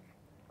ะนั้น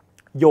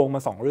โยงม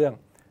า2เรื่อง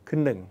คือ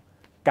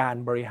1การ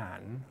บริหา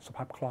รสภ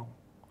าพคล่อง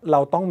เรา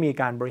ต้องมี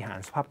การบริหาร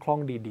สภาพคล่อง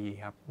ดี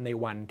ๆครับใน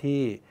วัน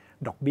ที่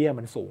ดอกเบี้ย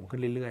มันสูงขึ้น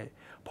เรื่อย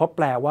ๆเพราะแป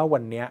ลว่าวั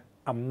นนี้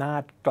อำนา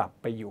จกลับ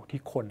ไปอยู่ที่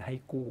คนให้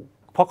กู้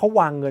เพราะเขา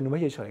วางเงินไว้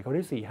เฉยๆเขาไ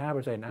ด้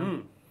 4-5% นะ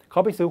เข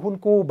าไปซื้อหุ้น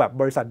กู้แบบ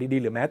บริษัทดี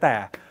ๆหรือแม้แต่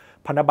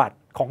พันธบัตร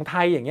ของไท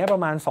ยอย่างเงี้ยปร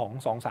ะมาณ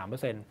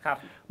 2-3% ครับ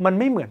มัน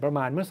ไม่เหมือนประม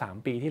าณเมื่อ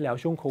3ปีที่แล้ว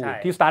ช่วงโควิด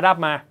ที่สตาร์ทอัพ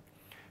มา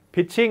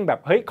พิชชิ่งแบบ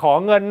เฮ้ยขอ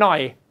เงินหน่อ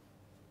ย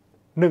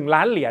1ล้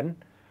านเหรียญ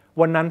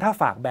วันนั้นถ้า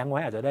ฝากแบงค์ไ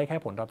ว้อาจจะได้แค่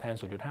ผลตอบแทน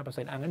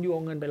 0.5% งั้นยูเอ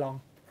าเงินไปลอง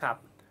ครับ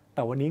แ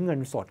ต่วันนี้เงิน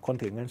สดคน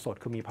ถือเงินสด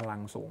คือมีพลัง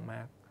สูงม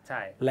ากใ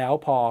ช่แล้ว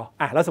พอ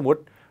แล้วสมมติ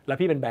แล้ว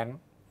พี่เป็นแบงค์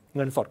เ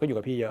งินสดก็อยู่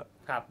กับพี่เยอะ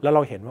แล้วเร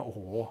าเห็นว่าโอ้โห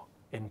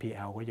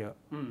NPL ก็เยอะ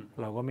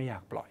เราก็ไม่อย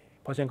ากปล่อย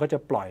เพราะฉะนั้นก็จะ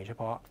ปล่อยเฉ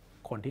พาะ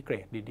คนที่เกร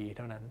ดดีๆเ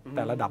ท่านั้นแ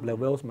ต่ระดับเล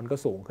เวลมันก็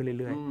สูงขึ้น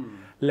เรื่อย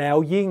ๆแล้ว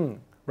ยิ่ง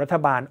รัฐ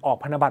บาลออก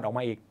พันธบัตรออกม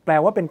าอีกแปล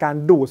ว่าเป็นการ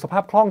ดูดสภา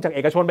พคล่องจากเอ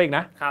กชนไปอีกน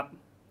ะครับ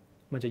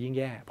มันจะยิ่งแ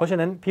ย่เพราะฉะ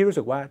นั้นพี่รู้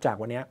สึกว่าจาก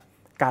วันนี้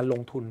การล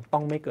งทุนต้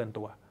องไม่เกิน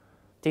ตัว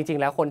จริงๆ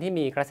แล้วคนที่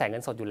มีกระแสเงิ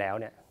นสดอยู่แล้ว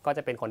เนี่ยก็จ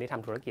ะเป็นคนที่ท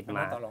ำธุรกิจม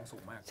าต่อรองสู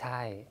งมากใ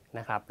ช่น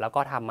ะครับแล้วก็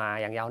ทำมา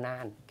อย่างยาวนา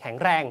นแข็ง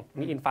แรง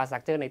มีอินฟราสตรั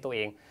คเจอร์ในตัวเอ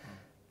ง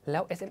แล้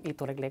ว SME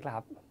ตัวเล็กๆล่ะค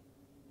รับ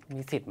มี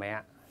สิทธิ์ไหมอ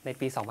ะใน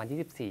ปี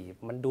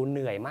2024มันดูเห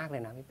นื่อยมากเล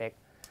ยนะพี่เป๊ก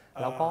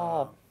แล้วก็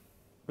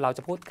เราจ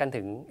ะพูดกัน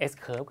ถึง S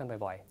curve กัน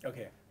บ่อยๆโอเค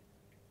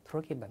ธุร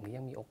กิจแบบนี้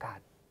ยังมีโอกาส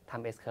ท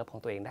ำ S curve ขอ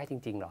งตัวเองได้จ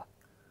ริงๆหรอ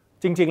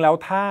จริงๆแล้ว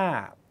ถ้า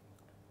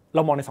เร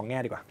ามองใน2แง่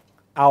ดีกว่า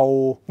เอา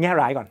แง่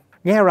ร้ายก่อน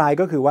แง่ร้าย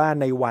ก็คือว่า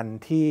ในวัน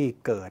ที่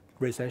เกิด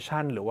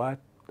recession หรือว่า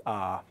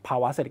ภา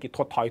วะเศรษฐกิจถ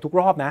ดถอยทุก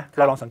รอบนะเ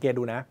ราลองสังเกต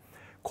ดูนะ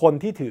คน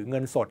ที่ถือเงิ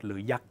นสดหรือ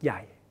ยักษ์ให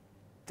ญ่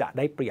จะไ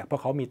ด้เปรียบเพรา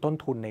ะเขามีต้น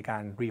ทุนในกา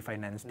ร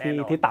refinance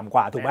ที่ต่ำก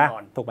ว่าถูกไห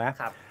ม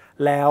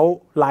แล้ว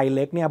รายเ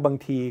ล็กเนี่ยบาง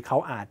ทีเขา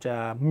อาจจะ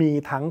มี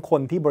ทั้งค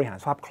นที่บริหาร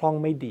สภาพคล่อง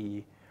ไม่ดี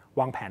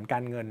วางแผนกา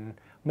รเงิน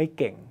ไม่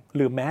เก่งห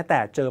รือแม้แต่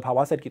เจอภาว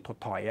ะเศรษฐกิจถด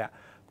ถอย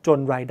จน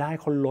รายได้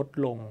เขาลด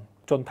ลง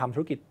จนทำธุ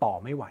รกิจต่อ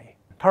ไม่ไหว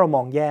ถ้าเราม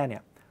องแย่เนี่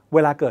ยเว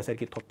ลาเกิดเศรษฐ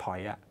กิจถดถอย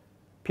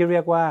พี่เรี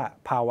ยกว่า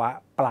ภาวะ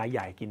ปลาให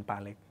ญ่กินปลา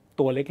เล็ก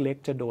ตัวเล็ก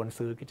ๆจะโดน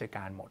ซื้อกิจก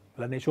ารหมด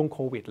แล้วในช่วงโค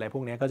วิดอะไรพ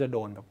วกนี้ก็จะโด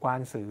นแบบกว้า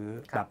นซื้อ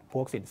แบบพ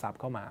วกสินทรัพย์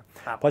เข้ามา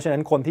เพราะฉะนั้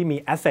นคนที่มี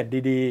แอสเซท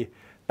ดี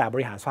ๆแต่บ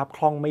ริหารสภาพค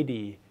ล่องไม่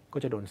ดีก็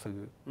จะโดนซื้อ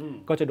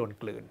ก็จะโดน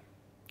กลืน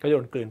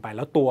ไปแ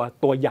ล้ว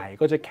ตัวใหญ่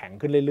ก็จะแข็ง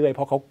ขึ้นเรื่อยๆเพ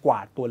ราะเขากว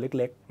าดตัวเ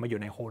ล็กๆมาอ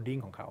ยู่ในโฮลดิ้ง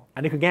ของเขาอั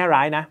นนี้คือแง่ร้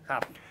ายนะ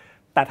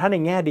แต่ถ้าใน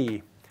แง่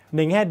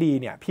ดี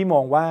เนี่ยพี่ม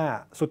องว่า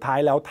สุดท้าย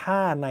แล้วถ้า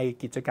ใน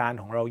กิจการ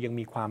ของเรายัง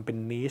มีความเป็น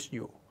นิชอ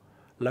ยู่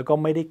แล้วก็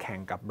ไม่ได้แข่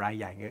งกับราย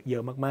ใหญ่เยอ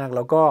ะมากๆแ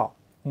ล้วก็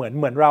เหมื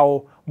อน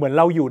เ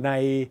ราอ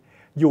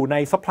ยู่ใน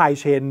supply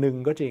chain หนึ่ง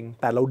ก็จริง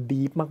แต่เรา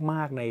deep ม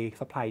ากๆใน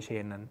supply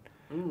chain นั้น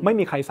ไม่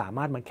มีใครสาม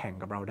ารถมาแข่ง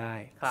กับเราได้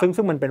ซึ่ง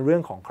มันเป็นเรื่อ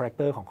งของ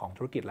character ของ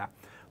ธุรกิจละ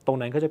ตรง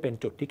นั้นก็จะเป็น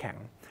จุดที่แข็ง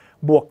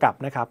บวกกั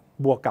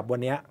บวัน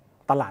นี้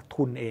ตลาด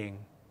ทุนเอง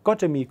ก็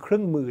จะมีเครื่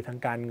องมือทาง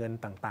การเงิน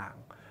ต่าง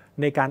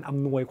ๆในการอ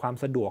ำนวยความ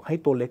สะดวกให้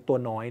ตัวเล็กตัว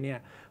น้อยเนี่ย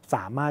ส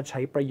ามารถใช้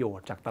ประโยช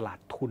น์จากตลาด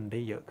ทุนได้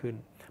เยอะขึ้น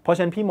เพราะฉ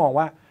ะนั้นพี่มอง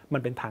ว่ามั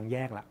นเป็นทางแย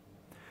กละ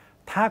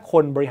ถ้าค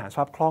นบริหารส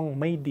ภาพคล่อง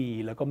ไม่ดี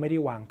แล้วก็ไม่ได้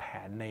วางแผ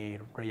นใน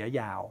ระยะ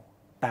ยาว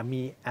แต่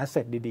มีแอสเซ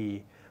ทดี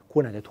ๆคุ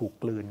ณอาจจะถูก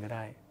กลืนก็ไ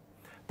ด้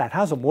แต่ถ้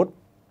าสมมุติ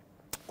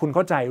คุณเ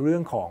ข้าใจเรื่อ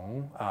งของ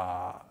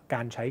ก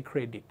ารใช้เคร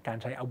ดิตการ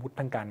ใช้อาวุธ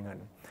ทางการเงิน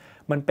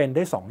มันเป็นไ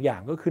ด้2 อย่า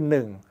งก็คือ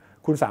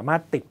 1คุณสามาร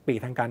ถติดปีก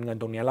ทางการเงิน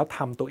ตรงนี้แล้วท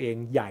ำตัวเอง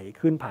ใหญ่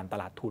ขึ้นผ่านต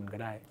ลาดทุนก็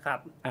ได้ครับ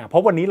เพรา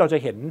ะวันนี้เราจะ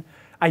เห็น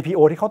IPO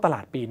ที่เข้าตล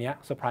าดปีนี้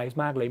เซอร์ไพรส์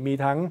มากเลยมี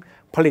ทั้ง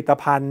ผลิต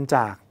ภัณฑ์จ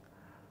าก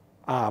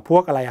พว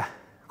กอะไร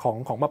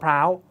ของมะพร้า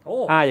ว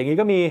อย่างนี้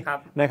ก็มี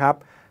นะครับ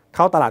เ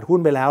ข้าตลาดหุ้น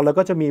ไปแล้ว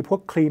ก็จะมีพวก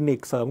คลินิก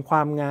เสริมคว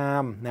ามงา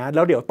มนะแ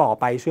ล้วเดี๋ยวต่อ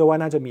ไปเชื่อว่า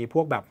น่าจะมีพ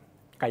วกแบบ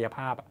กายภ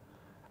าพ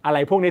อะไร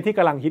พวกนี้ที่ก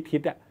ำลังฮิต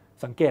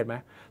สังเกตไหม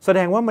แสด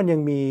งว่ามันยั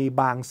งมี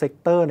บางเซก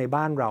เตอร์ใน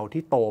บ้านเรา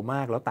ที่โตม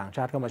ากแล้วต่างช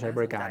าติเข้ามาใช้บ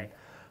ริการ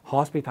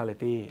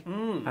hospitality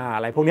อ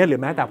ะไรพวกนี้หรือ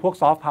แม้แต่พวก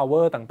soft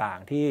power ต่าง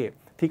ๆ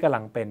ที่กำลั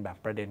งเป็นแบบ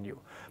ประเด็นอยู่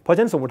เพราะฉ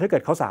ะนั้นสมมติถ้าเกิ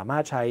ดเขาสามา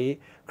รถใช้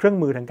เครื่อง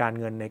มือทางการ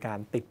เงินในการ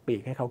ติดปี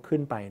กให้เขาขึ้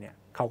นไปเนี่ย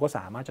เขาก็ส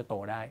ามารถจะโต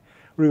ได้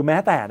หรือแม้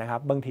แต่นะครั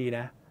บบางทีน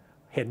ะ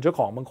เห็นเจ้าข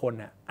องบางคน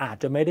เนี่ยอาจ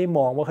จะไม่ได้ม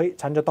องว่าเฮ้ย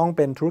ฉันจะต้องเ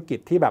ป็นธุรกิจ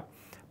ที่แบบ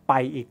ไป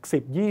อีก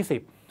10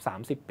 20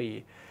 30 ปี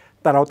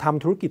แต่เราท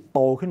ำธุรกิจโต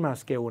ขึ้นมา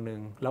สเกลหนึ่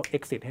งแล้ว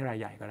exit ให้ราย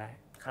ใหญ่ก็ได้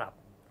ครับ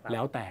แ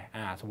ล้วแต่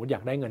สมมติอย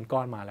ากได้เงินก้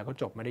อนมาแล้วก็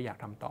จบไม่ได้อยาก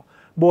ทำต่อ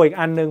บวกอีก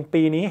อันนึง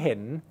ปีนี้เห็น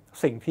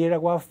สิ่งที่เรี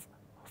ยกว่า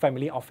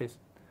family office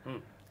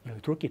หรือ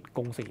ธุรกิจก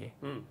งสี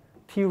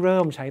ที่เ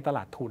ริ่มใช้ตล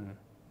าดทุน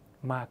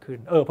มากขึ้น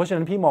เพราะฉะ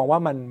นั้นพี่มองว่า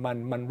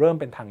มันเริ่ม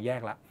เป็นทางแย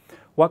กแล้ว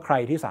ว่าใคร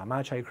ที่สามาร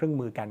ถใช้เครื่อง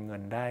มือการเงิ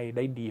นไ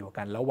ด้ดีกว่า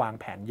กันแล้ววาง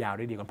แผนยาว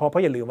ได้ดีกว่าเพรา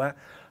ะอย่าลืมว่า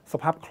ส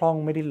ภาพคล่อง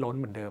ไม่ได้ล้น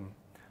เหมือนเดิม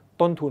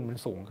ต้นทุนมัน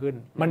สูงขึ้น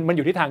มันอ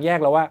ยู่ที่ทางแยก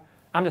แล้วว่า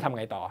อ้ำจะทำ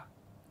ไงต่อ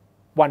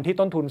วันที่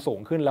ต้นทุนสูง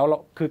ขึ้นแล้ว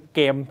คือเ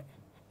กม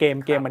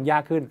มันยา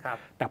กขึ้น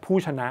แต่ผู้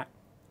ชนะ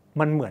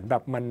มันเหมือนแบ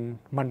บ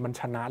มัน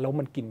ชนะแล้ว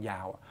มันกินยา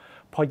ว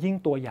พอยิ่ง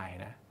ตัวใหญ่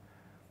นะ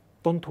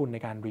ต้นทุนใน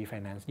การรีไฟ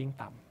แนนซ์ยิ่ง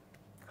ต่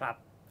ำครับ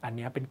อัน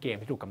นี้เป็นเกม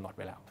ที่ถูกกำหนดไ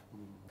ว้แล้ว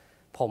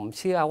ผม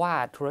เชื่อว่า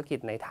ธุรกิจ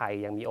ในไทย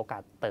ยังมีโอกา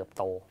สเติบโ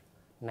ต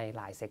ในห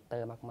ลายเซกเตอ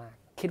ร์มาก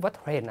ๆคิดว่าเ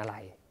ทรนด์อะไร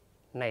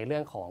ในเรื่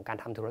องของการ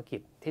ทำธุรกิ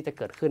จที่จะเ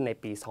กิดขึ้นใน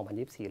ปี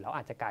 2024 แล้วอ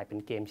าจจะกลายเป็น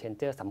เกมเชนเ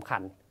จอร์สำคั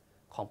ญ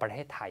ของประเท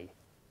ศไทย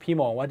พี่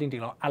มองว่าจริ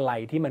งๆแล้วอะไร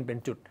ที่มันเป็น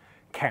จุด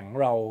แข็ง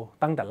เรา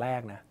ตั้งแต่แร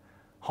กนะ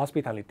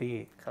hospitality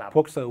พ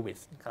วก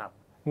service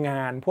ง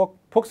าน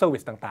พวก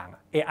service ต่าง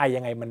ๆ AI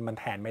ยังไงมัน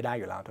แทนไม่ได้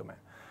อยู่แล้วถูกไหม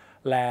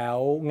แล้ว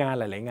งาน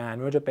หลายๆงานไ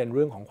ม่ว่าจะเป็นเ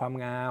รื่องของความ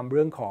งามเ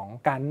รื่องของ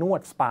การนว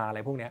ดสปาอะไร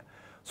พวกนี้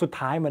สุด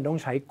ท้ายมันต้อง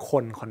ใช้ค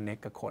น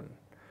connect กับคน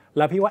แ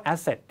ล้วพี่ว่า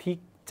asset ที่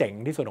เจ๋ง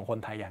ที่สุดของคน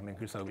ไทยอย่างหนึ่ง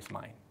คือ service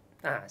mind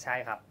ใช่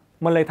ครับ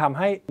มันเลยทำใ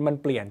ห้มัน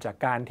เปลี่ยนจาก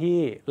การที่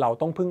เรา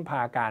ต้องพึ่งพ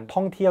าการท่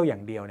องเที่ยวอย่า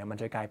งเดียวเนี่ยมัน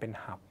จะกลายเป็น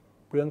หับ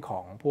เรื่องขอ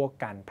งพวก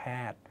การแพ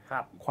ทย์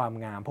ความ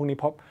งามพวกนี้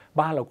เพราะ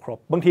บ้านเราครบ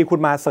บางทีคุณ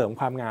มาเสริม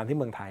ความงามที่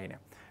เมืองไทยเนี่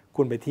ย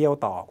คุณไปเที่ยว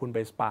ต่อคุณไป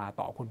สปา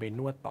ต่อคุณไปน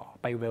วดต่อ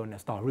ไปเวลเน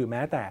สต่อหรือแ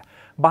ม้แต่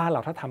บ้านเร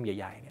าถ้าทำใ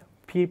หญ่ๆเนี่ย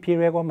พี่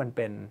เรียกว่ามันเ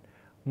ป็น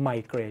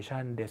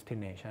migration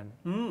destination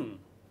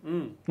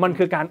มัน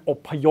คือการอ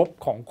พยพ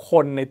ของค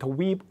นในท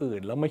วีปอื่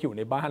นแล้วมาอยู่ใ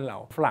นบ้านเรา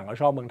ฝรั่งก็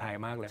ชอบเมืองไทย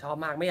มากเลยชอบ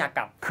มากไม่อยากก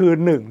ลับคือ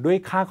1ด้วย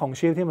ค่าของ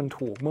ชีพที่มัน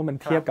ถูกเมื่อมัน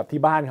เทียบกับ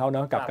ที่บ้านเขาเน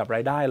าะกับร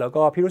ายได้แล้ว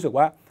ก็พี่รู้สึก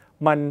ว่า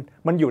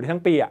มันอยู่ได้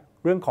ทั้งปีอะ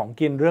เรื่องของ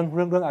กินเ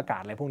รื่องอากา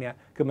ศอะไรพวกนี้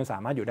คือมันสา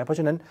มารถอยู่ได้เพราะ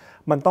ฉะนั้น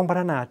มันต้องพั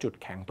ฒนาจุด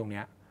แข็งตรง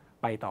นี้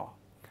ไปต่อ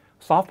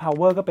ซอฟต์พาวเ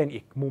วอร์ก็เป็น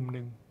อีกมุมห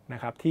นึ่งนะ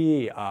ครับที่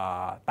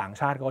ต่าง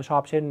ชาติเขาชอ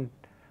บเช่น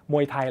ม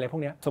วยไทยอะไรพว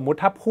กนี้สมมุติ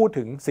ถ้าพูด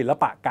ถึงศิล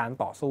ปะการ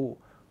ต่อสู้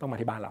ต้องมา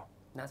ที่บ้านเรา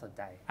น่าสนใ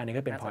จอันนี้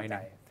ก็เป็น point นึ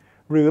ง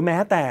หรือแม้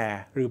แ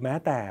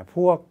ต่พ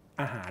วก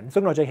อาหาร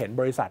ซึ่งเราจะเห็น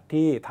บริษัท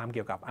ที่ทำเ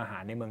กี่ยวกับอาหา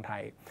รในเมืองไท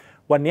ย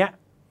วันนี้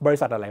บริ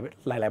ษัทห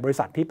ลายบริ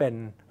ษัทที่เป็น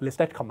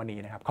listed company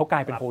นะครับเขากลา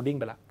ยเป็น holding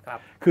ไปแล้ว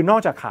คือนอ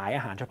กจากขายอ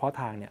าหารเฉพาะ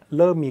ทางเนี่ยเ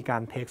ริ่มมีกา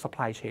ร take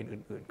supply chain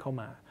อื่นๆเข้า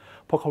มา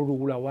เพราะเขา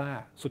รู้แล้วว่า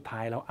สุดท้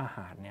ายแล้วอาห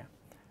ารเนี่ย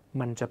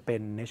มันจะเป็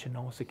น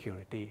national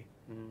security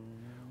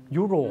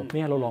ยุโรปเ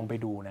นี่ยเราลองไป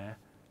ดูนะ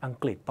อัง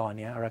กฤษตอน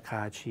นี้ราค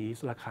าชีส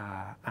ราคา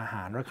อาห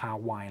ารราคา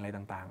ไวน์อะไร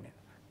ต่างๆเนี่ย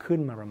ขึ้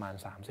นมาประมาณ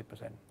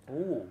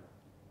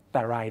 30% แ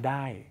ต่รายไ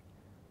ด้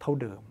เท่า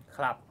เดิม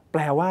แป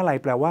ลว่าอะไร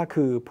แปลว่า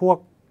คือพวก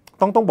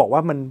ต้องบอกว่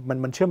า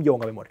มันเชื่อมโยง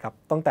กันไปหมดครับ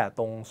ตั้งแต่ต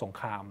รงสง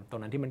ครามตร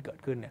งนั้นที่มันเกิด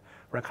ขึ้นเนี่ย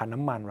ราคาน้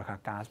ำมันราคา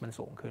ก๊าซมัน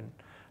สูงขึ้น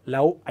แล้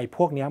วไอ้พ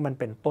วกนี้มัน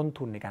เป็นต้น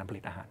ทุนในการผลิ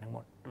ตอาหารทั้งหม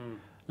ด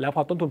แล้วพ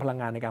อต้นทุนพลัง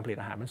งานในการผลิต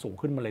อาหารมันสูง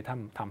ขึ้นมันเลย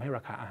ทำให้ร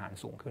าคาอาหาร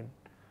สูงขึ้น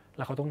แ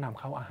ล้วเขาต้องนำ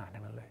เข้าอาหาร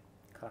ทั้งนั้นเลย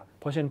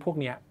เพราะฉะนั้นพวก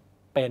นี้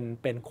เ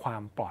ป็นควา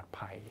มปลอด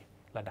ภัย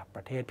ระดับป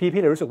ระเทศ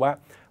พี่เลยรู้สึกว่า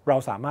เรา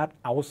สามารถ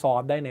เอาซอ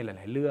ร์สได้ในห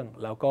ลายๆเรื่อง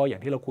แล้วก็อย่า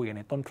งที่เราคุยกันใ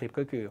นต้นคลิป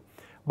ก็คือ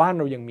บ้านเ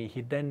รายังมี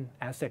hidden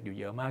asset อยู่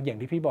เยอะมากอย่าง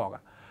ที่พี่บอก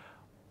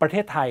ประเท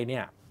ศไทยเนี่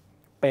ย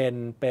เ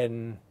ป็น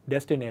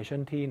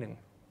destination ที่หนึ่ง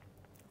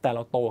แต่เร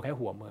าโตแค่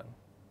หัวเมือง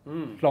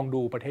ลอง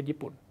ดูประเทศญี่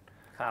ปุ่น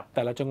แ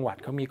ต่ละจังหวัด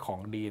เขามีของ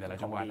ดีแต่ละ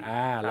จังหวัด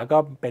แล้วก็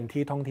เป็น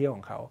ที่ท่องเที่ยวข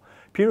องเขา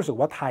พี่รู้สึก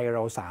ว่าไทยเร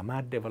าสามา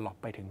รถ develop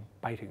ไป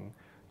ถึง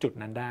จุด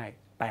นั้นได้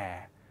แต่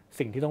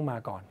สิ่งที่ต้องมา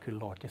ก่อนคือ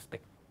โลจิสติ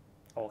ก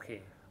โอเค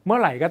เมื่อ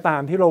ไหร่ก็ตา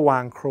มที่เราวา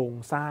งโครง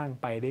สร้าง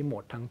ไปได้หม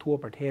ดทั้งทั่ว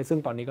ประเทศซึ่ง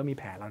ตอนนี้ก็มี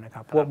แผนแล้วนะค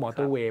รับพวกมอเต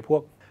อร์เวย์พว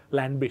กแล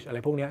นด์บริดจ์อะไร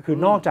พวกนี้คือ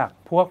นอกจาก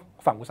พวก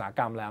ฝั่งอุตสาหก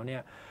รรมแล้วเนี่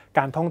ยก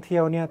ารท่องเที่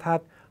ยวเนี่ยถ้า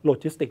โล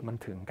จิสติกมัน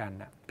ถึงกัน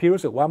นะพี่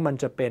รู้สึกว่ามัน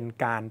จะเป็น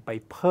การไป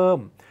เพิ่ม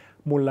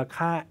มูล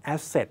ค่าแอ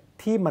สเซท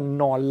ที่มัน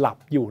นอนหลับ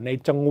อยู่ใน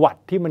จังหวัด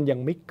ที่มันยัง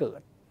ไม่เกิ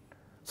ด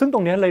ซึ่งตร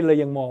งนี้เลย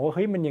ยังมองว่าเ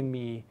ฮ้ยมันยัง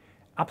มี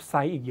อัพไซ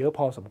ด์อีกเยอะพ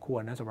อสมควร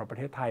นะสำหรับประ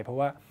เทศไทยเพราะ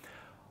ว่า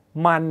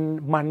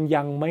มัน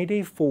ยังไม่ได้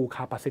full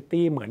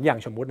capacity เหมือนอย่าง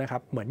สมมุตินะครั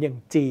บเหมือนอย่าง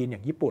จีนอย่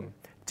างญี่ปุ่น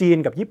จีน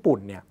กับญี่ปุ่น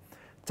เนี่ย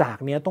จาก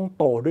นี้ต้อง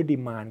โตด้วยดี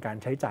มานด์การ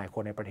ใช้จ่ายค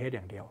นในประเทศอ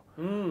ย่างเดียว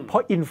เพรา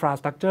ะอินฟรา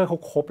สตรักเจอร์เขา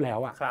ครบแล้ว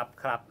อะ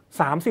ครับ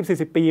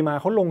30-40 ปีมา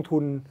เขาลงทุ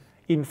น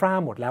อินฟรา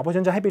หมดแล้วเพราะฉะ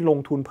นั้นจะให้ไปลง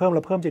ทุนเพิ่มแ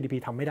ล้วเพิ่ม GDP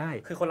ทำไม่ได้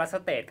คือคนละส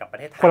เตทกับประ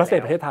เทศไทยคนละสเต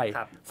ทประเทศไทย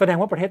แสดง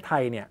ว่าประเทศไท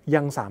ยเนี่ย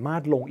ยังสามาร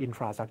ถลงอินฟ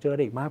ราสตรักเจอร์ไ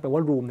ด้อีกมากแปลว่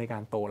ารูมในกา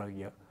รโตเรา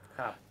เยอะ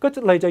ก็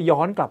เลยจะย้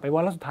อนกลับไปว่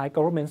าแล้วสุดท้าย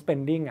government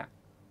spending อะ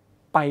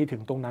ไปถึ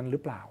งตรงนั้นหรื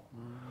อเปล่า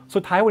สุ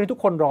ดท้ายวันนี้ทุก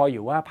คนรออ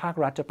ยู่ว่าภาค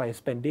รัฐจะไป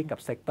spending กับ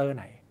เซกเตอร์ไ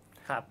หน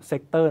เซ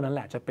กเตอร์นั้นแห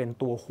ละจะเป็น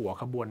ตัวหัว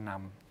ขบวนน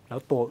ำแล้ว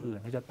ตัวอื่น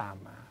ก็จะตาม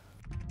มา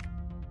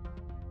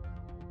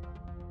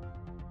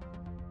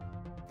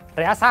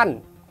ระยะสั้น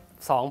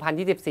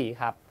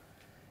 2024 ครับ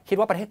คิด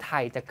ว่าประเทศไท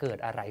ยจะเกิด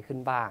อะไรขึ้น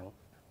บ้าง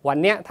วัน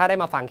นี้ถ้าได้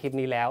มาฟังคลิป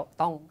นี้แล้ว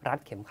ต้องรัด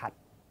เข็มขัด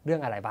เรื่อ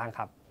งอะไรบ้างค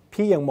รับ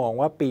พี่ยังมอง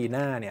ว่าปีห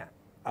น้าเนี่ย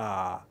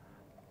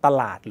ต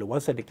ลาดหรือว่า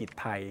เศรษฐกิจ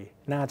ไทย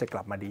น่าจะก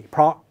ลับมาดีเพ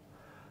ราะ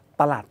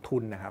ตลาดทุ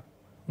นนะครับ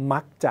มั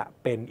กจะ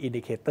เป็นอิน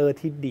ดิเคเตอร์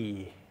ที่ดี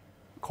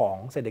ของ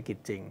เศรษฐกิจ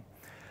จริง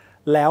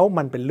แล้ว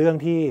มันเป็นเรื่อง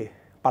ที่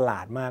ประหลา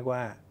ดมากว่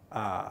า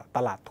ต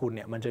ลาดทุนเ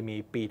นี่ยมันจะมี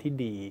ปีที่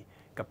ดี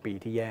กับปี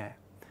ที่แย่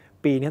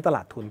ปีนี้ตล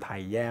าดทุนไทย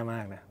แย่ม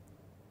ากนะ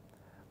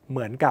เห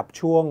มือนกับ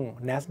ช่วง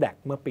NASDAQ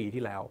เมื่อปี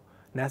ที่แล้ว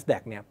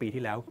NASDAQ เนี่ยปี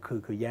ที่แล้ว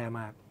คือแย่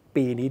มาก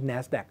ปีนี้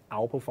NASDAQ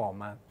outperform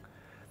มาก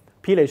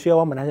พี่เลยเชื่อ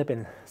ว่ามันน่าจะเป็น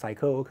ไซเ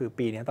คิลก็คือ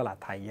ปีนี้ตลาด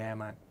ไทยแย่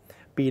มาก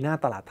ปีหน้า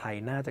ตลาดไทย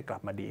น่าจะกลั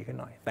บมาดีขึ้น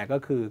หน่อยแต่ก็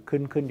คือ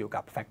ขึ้นอยู่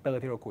กับแฟกเตอร์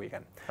ที่เราคุยกั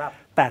น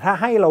แต่ถ้า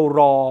ให้เรา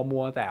รอมั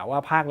วแต่ว่า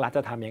ภาครัฐจ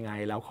ะทำยังไง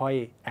แล้วค่อย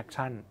แอค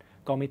ชั่น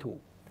ก็ไม่ถูก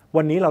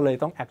วันนี้เราเลย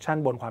ต้องแอคชั่น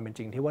บนความเป็นจ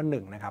ริงที่ว่า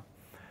1นะครับ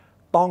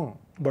ต้อง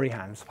บริห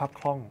ารสภาพ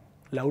คล่อง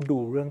แล้วดู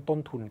เรื่องต้น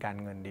ทุนการ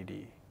เงิน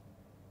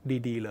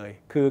ดีเลย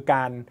คือ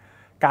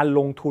การล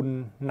งทุน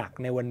หนัก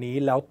ในวันนี้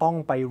แล้วต้อง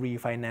ไป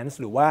refinance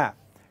หรือว่า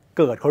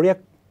เกิดเขาเรียก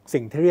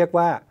สิ่งที่เรียก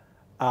ว่า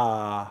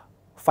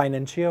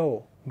financial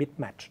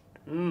mismatch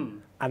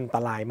อันต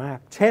รายมาก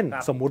เช่น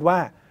สมมุติว่า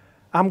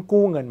อ้ำ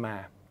กู้เงินมา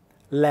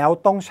แล้ว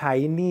ต้องใช้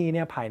หนี้เ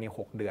นี่ยภายใน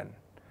6เดือน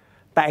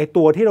แต่ไอ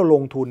ตัวที่เราล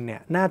งทุนเนี่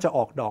ยน่าจะอ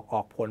อกดอกอ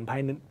อกผลภ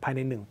ายใน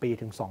1ปี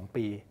ถึง2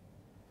ปี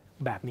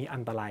แบบนี้อั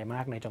นตรายม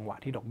ากในจังหวะ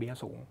ที่ดอกเบี้ย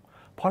สูง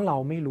เพราะเรา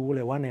ไม่รู้เล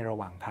ยว่าในระ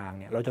หว่างทาง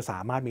เนี่ยเราจะสา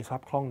มารถมีสภา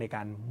พคล่องในก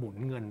ารหมุน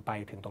เงินไป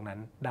ถึงตรงนั้น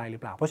ได้หรือ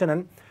เปล่าเพราะฉะนั้น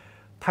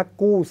ถ้า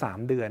กู้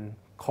3เดือน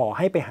ขอใ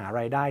ห้ไปหา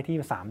รายได้ที่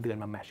3เดือน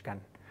มาแมทช์กัน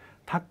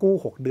ถ้ากู้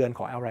6เดือนข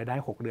อเอารายได้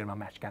6เดือนมา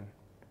แมทช์กัน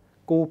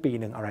กู้ปี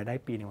หนึ่งเอารายได้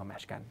ปีหนึ่งมาแมท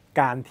ช์กัน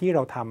การที่เร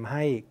าทำใ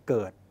ห้เ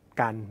กิด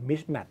การมิ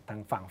สแมททา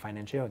งฝั่ง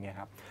financial อย่างเงี้ย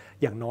ครับ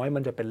อย่างน้อยมั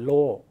นจะเป็นโ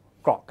ล่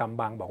เกราะกำ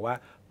บังบอกว่า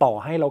ต่อ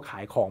ให้เราขา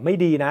ยของไม่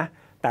ดีนะ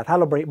แต่ถ้า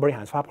เราบริห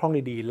ารสภาพคล่อง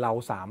ดีๆเรา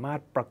สามารถ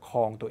ประค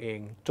องตัวเอง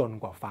จน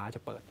กว่าฟ้าจ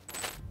ะเปิด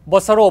บ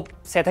ทสรุป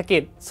เศรษฐกิ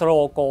จ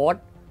slow growth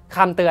ค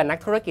ำเตือนนัก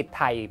ธุรกิจไ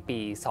ทยปี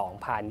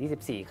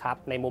 2024 ครับ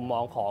ในมุมม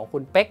องของคุ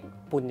ณเป๊ก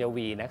ปุญญ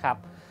วีนะครับ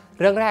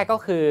เรื่องแรกก็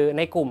คือใ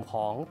นกลุ่มข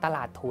องตล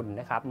าดทุน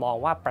นะครับมอง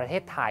ว่าประเท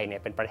ศไทยเนี่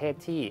ยเป็นประเทศ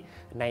ที่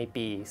ใน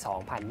ปี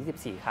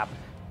 2024 ครับ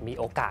มี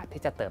โอกาส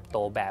ที่จะเติบโต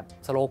แบบ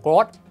slow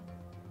growth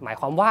หมาย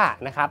ความว่า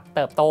นะครับเ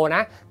ติบโตน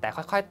ะแต่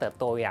ค่อยๆเติบ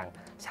โตอย่าง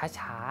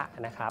ช้า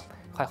ๆนะครับ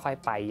ค่อย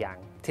ๆไปอย่าง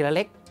ทีละเ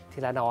ล็กที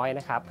ละน้อย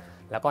นะครับ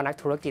แล้วก็นัก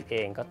ธุรกิจเอ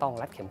งก็ต้อง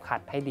รัดเข็มขั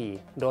ดให้ดี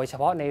โดยเฉ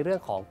พาะในเรื่อ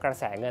งของกระ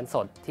แสเงินส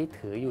ดที่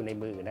ถืออยู่ใน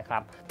มือนะครั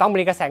บต้อง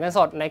มีกระแสเงินส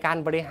ดในการ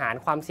บริหาร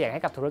ความเสี่ยงให้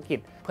กับธุรกิจ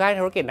เพื่อให้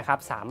ธุรกิจนะครับ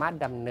สามารถ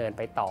ดำเนินไ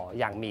ปต่อ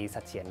อย่างมีเส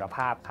ถียรภ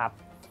าพครับ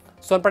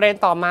ส่วนประเด็น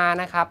ต่อมา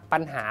นะครับปั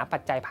ญหาปั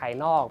จจัยภาย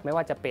นอกไม่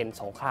ว่าจะเป็น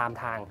สงคราม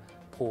ทาง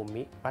ภู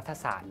มิรัฐ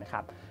ศาสตร์นะค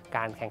รับ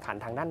การแข่งขัน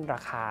ทางด้านรา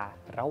คา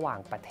ระหว่าง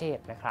ประเทศ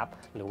นะครับ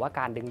หรือว่า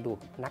การดึงดูด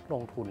นักล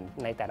งทุน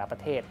ในแต่ละประ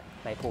เทศ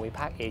ในภูมิภ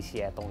าคเอเชี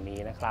ยตรงนี้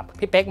นะครับ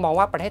พี่เป๊กมอง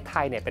ว่าประเทศไท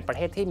ยเนี่ยเป็นประเ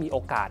ทศที่มีโอ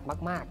กาส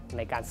มากๆใ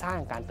นการสร้าง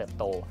การเติบ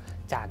โต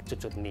จาก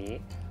จุดๆนี้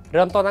เ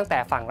ริ่มต้นตั้งแต่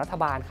ฝั่งรัฐ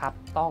บาลครับ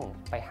ต้อง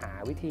ไปหา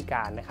วิธีก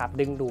ารนะครับ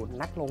ดึงดูด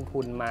นักลง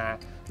ทุนมา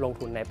ลง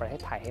ทุนในประเท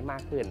ศไทยให้มา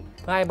กขึ้น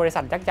เพื่อให้บริษั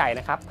ทยักษ์ใหญ่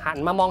นะครับหัน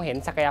มามองเห็น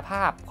ศักยภ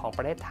าพของป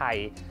ระเทศไทย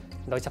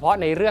โดยเฉพาะ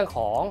ในเรื่องข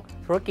อง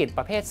ธุรกิจป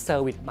ระเภทเซอ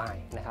ร์วิสใหม่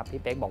นะครับ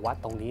พี่เป๊กบอกว่า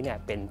ตรงนี้เนี่ย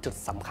เป็นจุด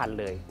สำคัญ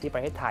เลยที่ปร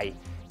ะเทศไทย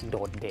โด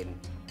ดเด่น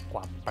ก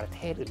ว่าประเท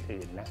ศ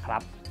อื่นๆนะครั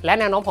บและ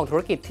แนวโน้มของธุ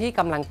รกิจที่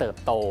กำลังเติบ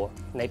โต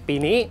ในปี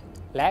นี้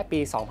และปี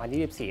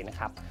 2024 นะ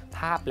ครับภ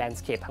าพแลนด์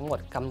สเคปทั้งหมด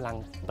กำลัง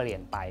เปลี่ย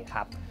นไปค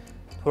รับ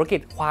ธุรกิ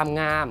จความ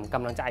งามก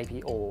ำลังจะ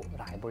IPO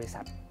หลายบริษั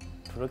ท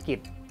ธุรกิจ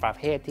ประเ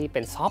ภทที่เป็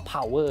นซอฟต์พ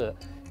าวเวอร์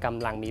ก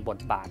ำลังมีบท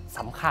บาทส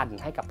ำคัญ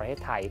ให้กับประเทศ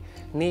ไทย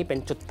นี่เป็น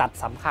จุดตัด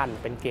สำคัญ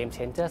เป็นเกมเช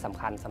นเจอร์สำ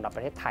คัญสำหรับป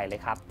ระเทศไทยเลย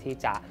ครับที่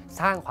จะ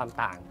สร้างความ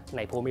ต่างใน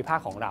ภูมิภาค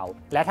ของเรา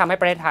และทำให้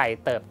ประเทศไทย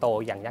เติบโต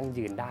อย่างยั่ง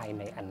ยืนได้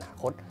ในอนา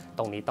คตต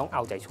รงนี้ต้องเอ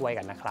าใจช่วย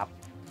กันนะครับ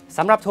ส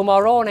ำหรับ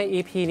Tomorrow ใน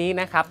EP นี้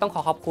นะครับต้องข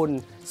อบคุณ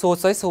สูตร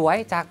สวย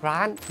ๆจากร้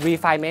าน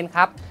Refinement ค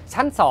รับ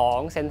ชั้น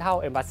 2 Central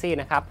Embassy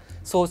นะครับ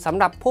สูตรสำ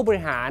หรับผู้บ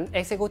ริหาร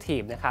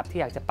Executive นะครับที่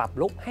อยากจะปรับ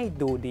ลุคให้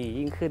ดูดี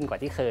ยิ่งขึ้นกว่า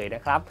ที่เคยน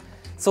ะครับ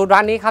สูตรร้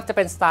านนี้ครับจะเ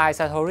ป็นสไตล์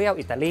Sartorial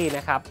อิตาลีน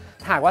ะครับ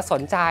หากว่าส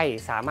นใจ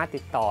สามารถ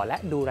ติดต่อและ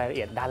ดูรายละเ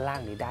อียดด้านล่า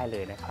งนี้ได้เล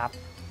ยนะครับ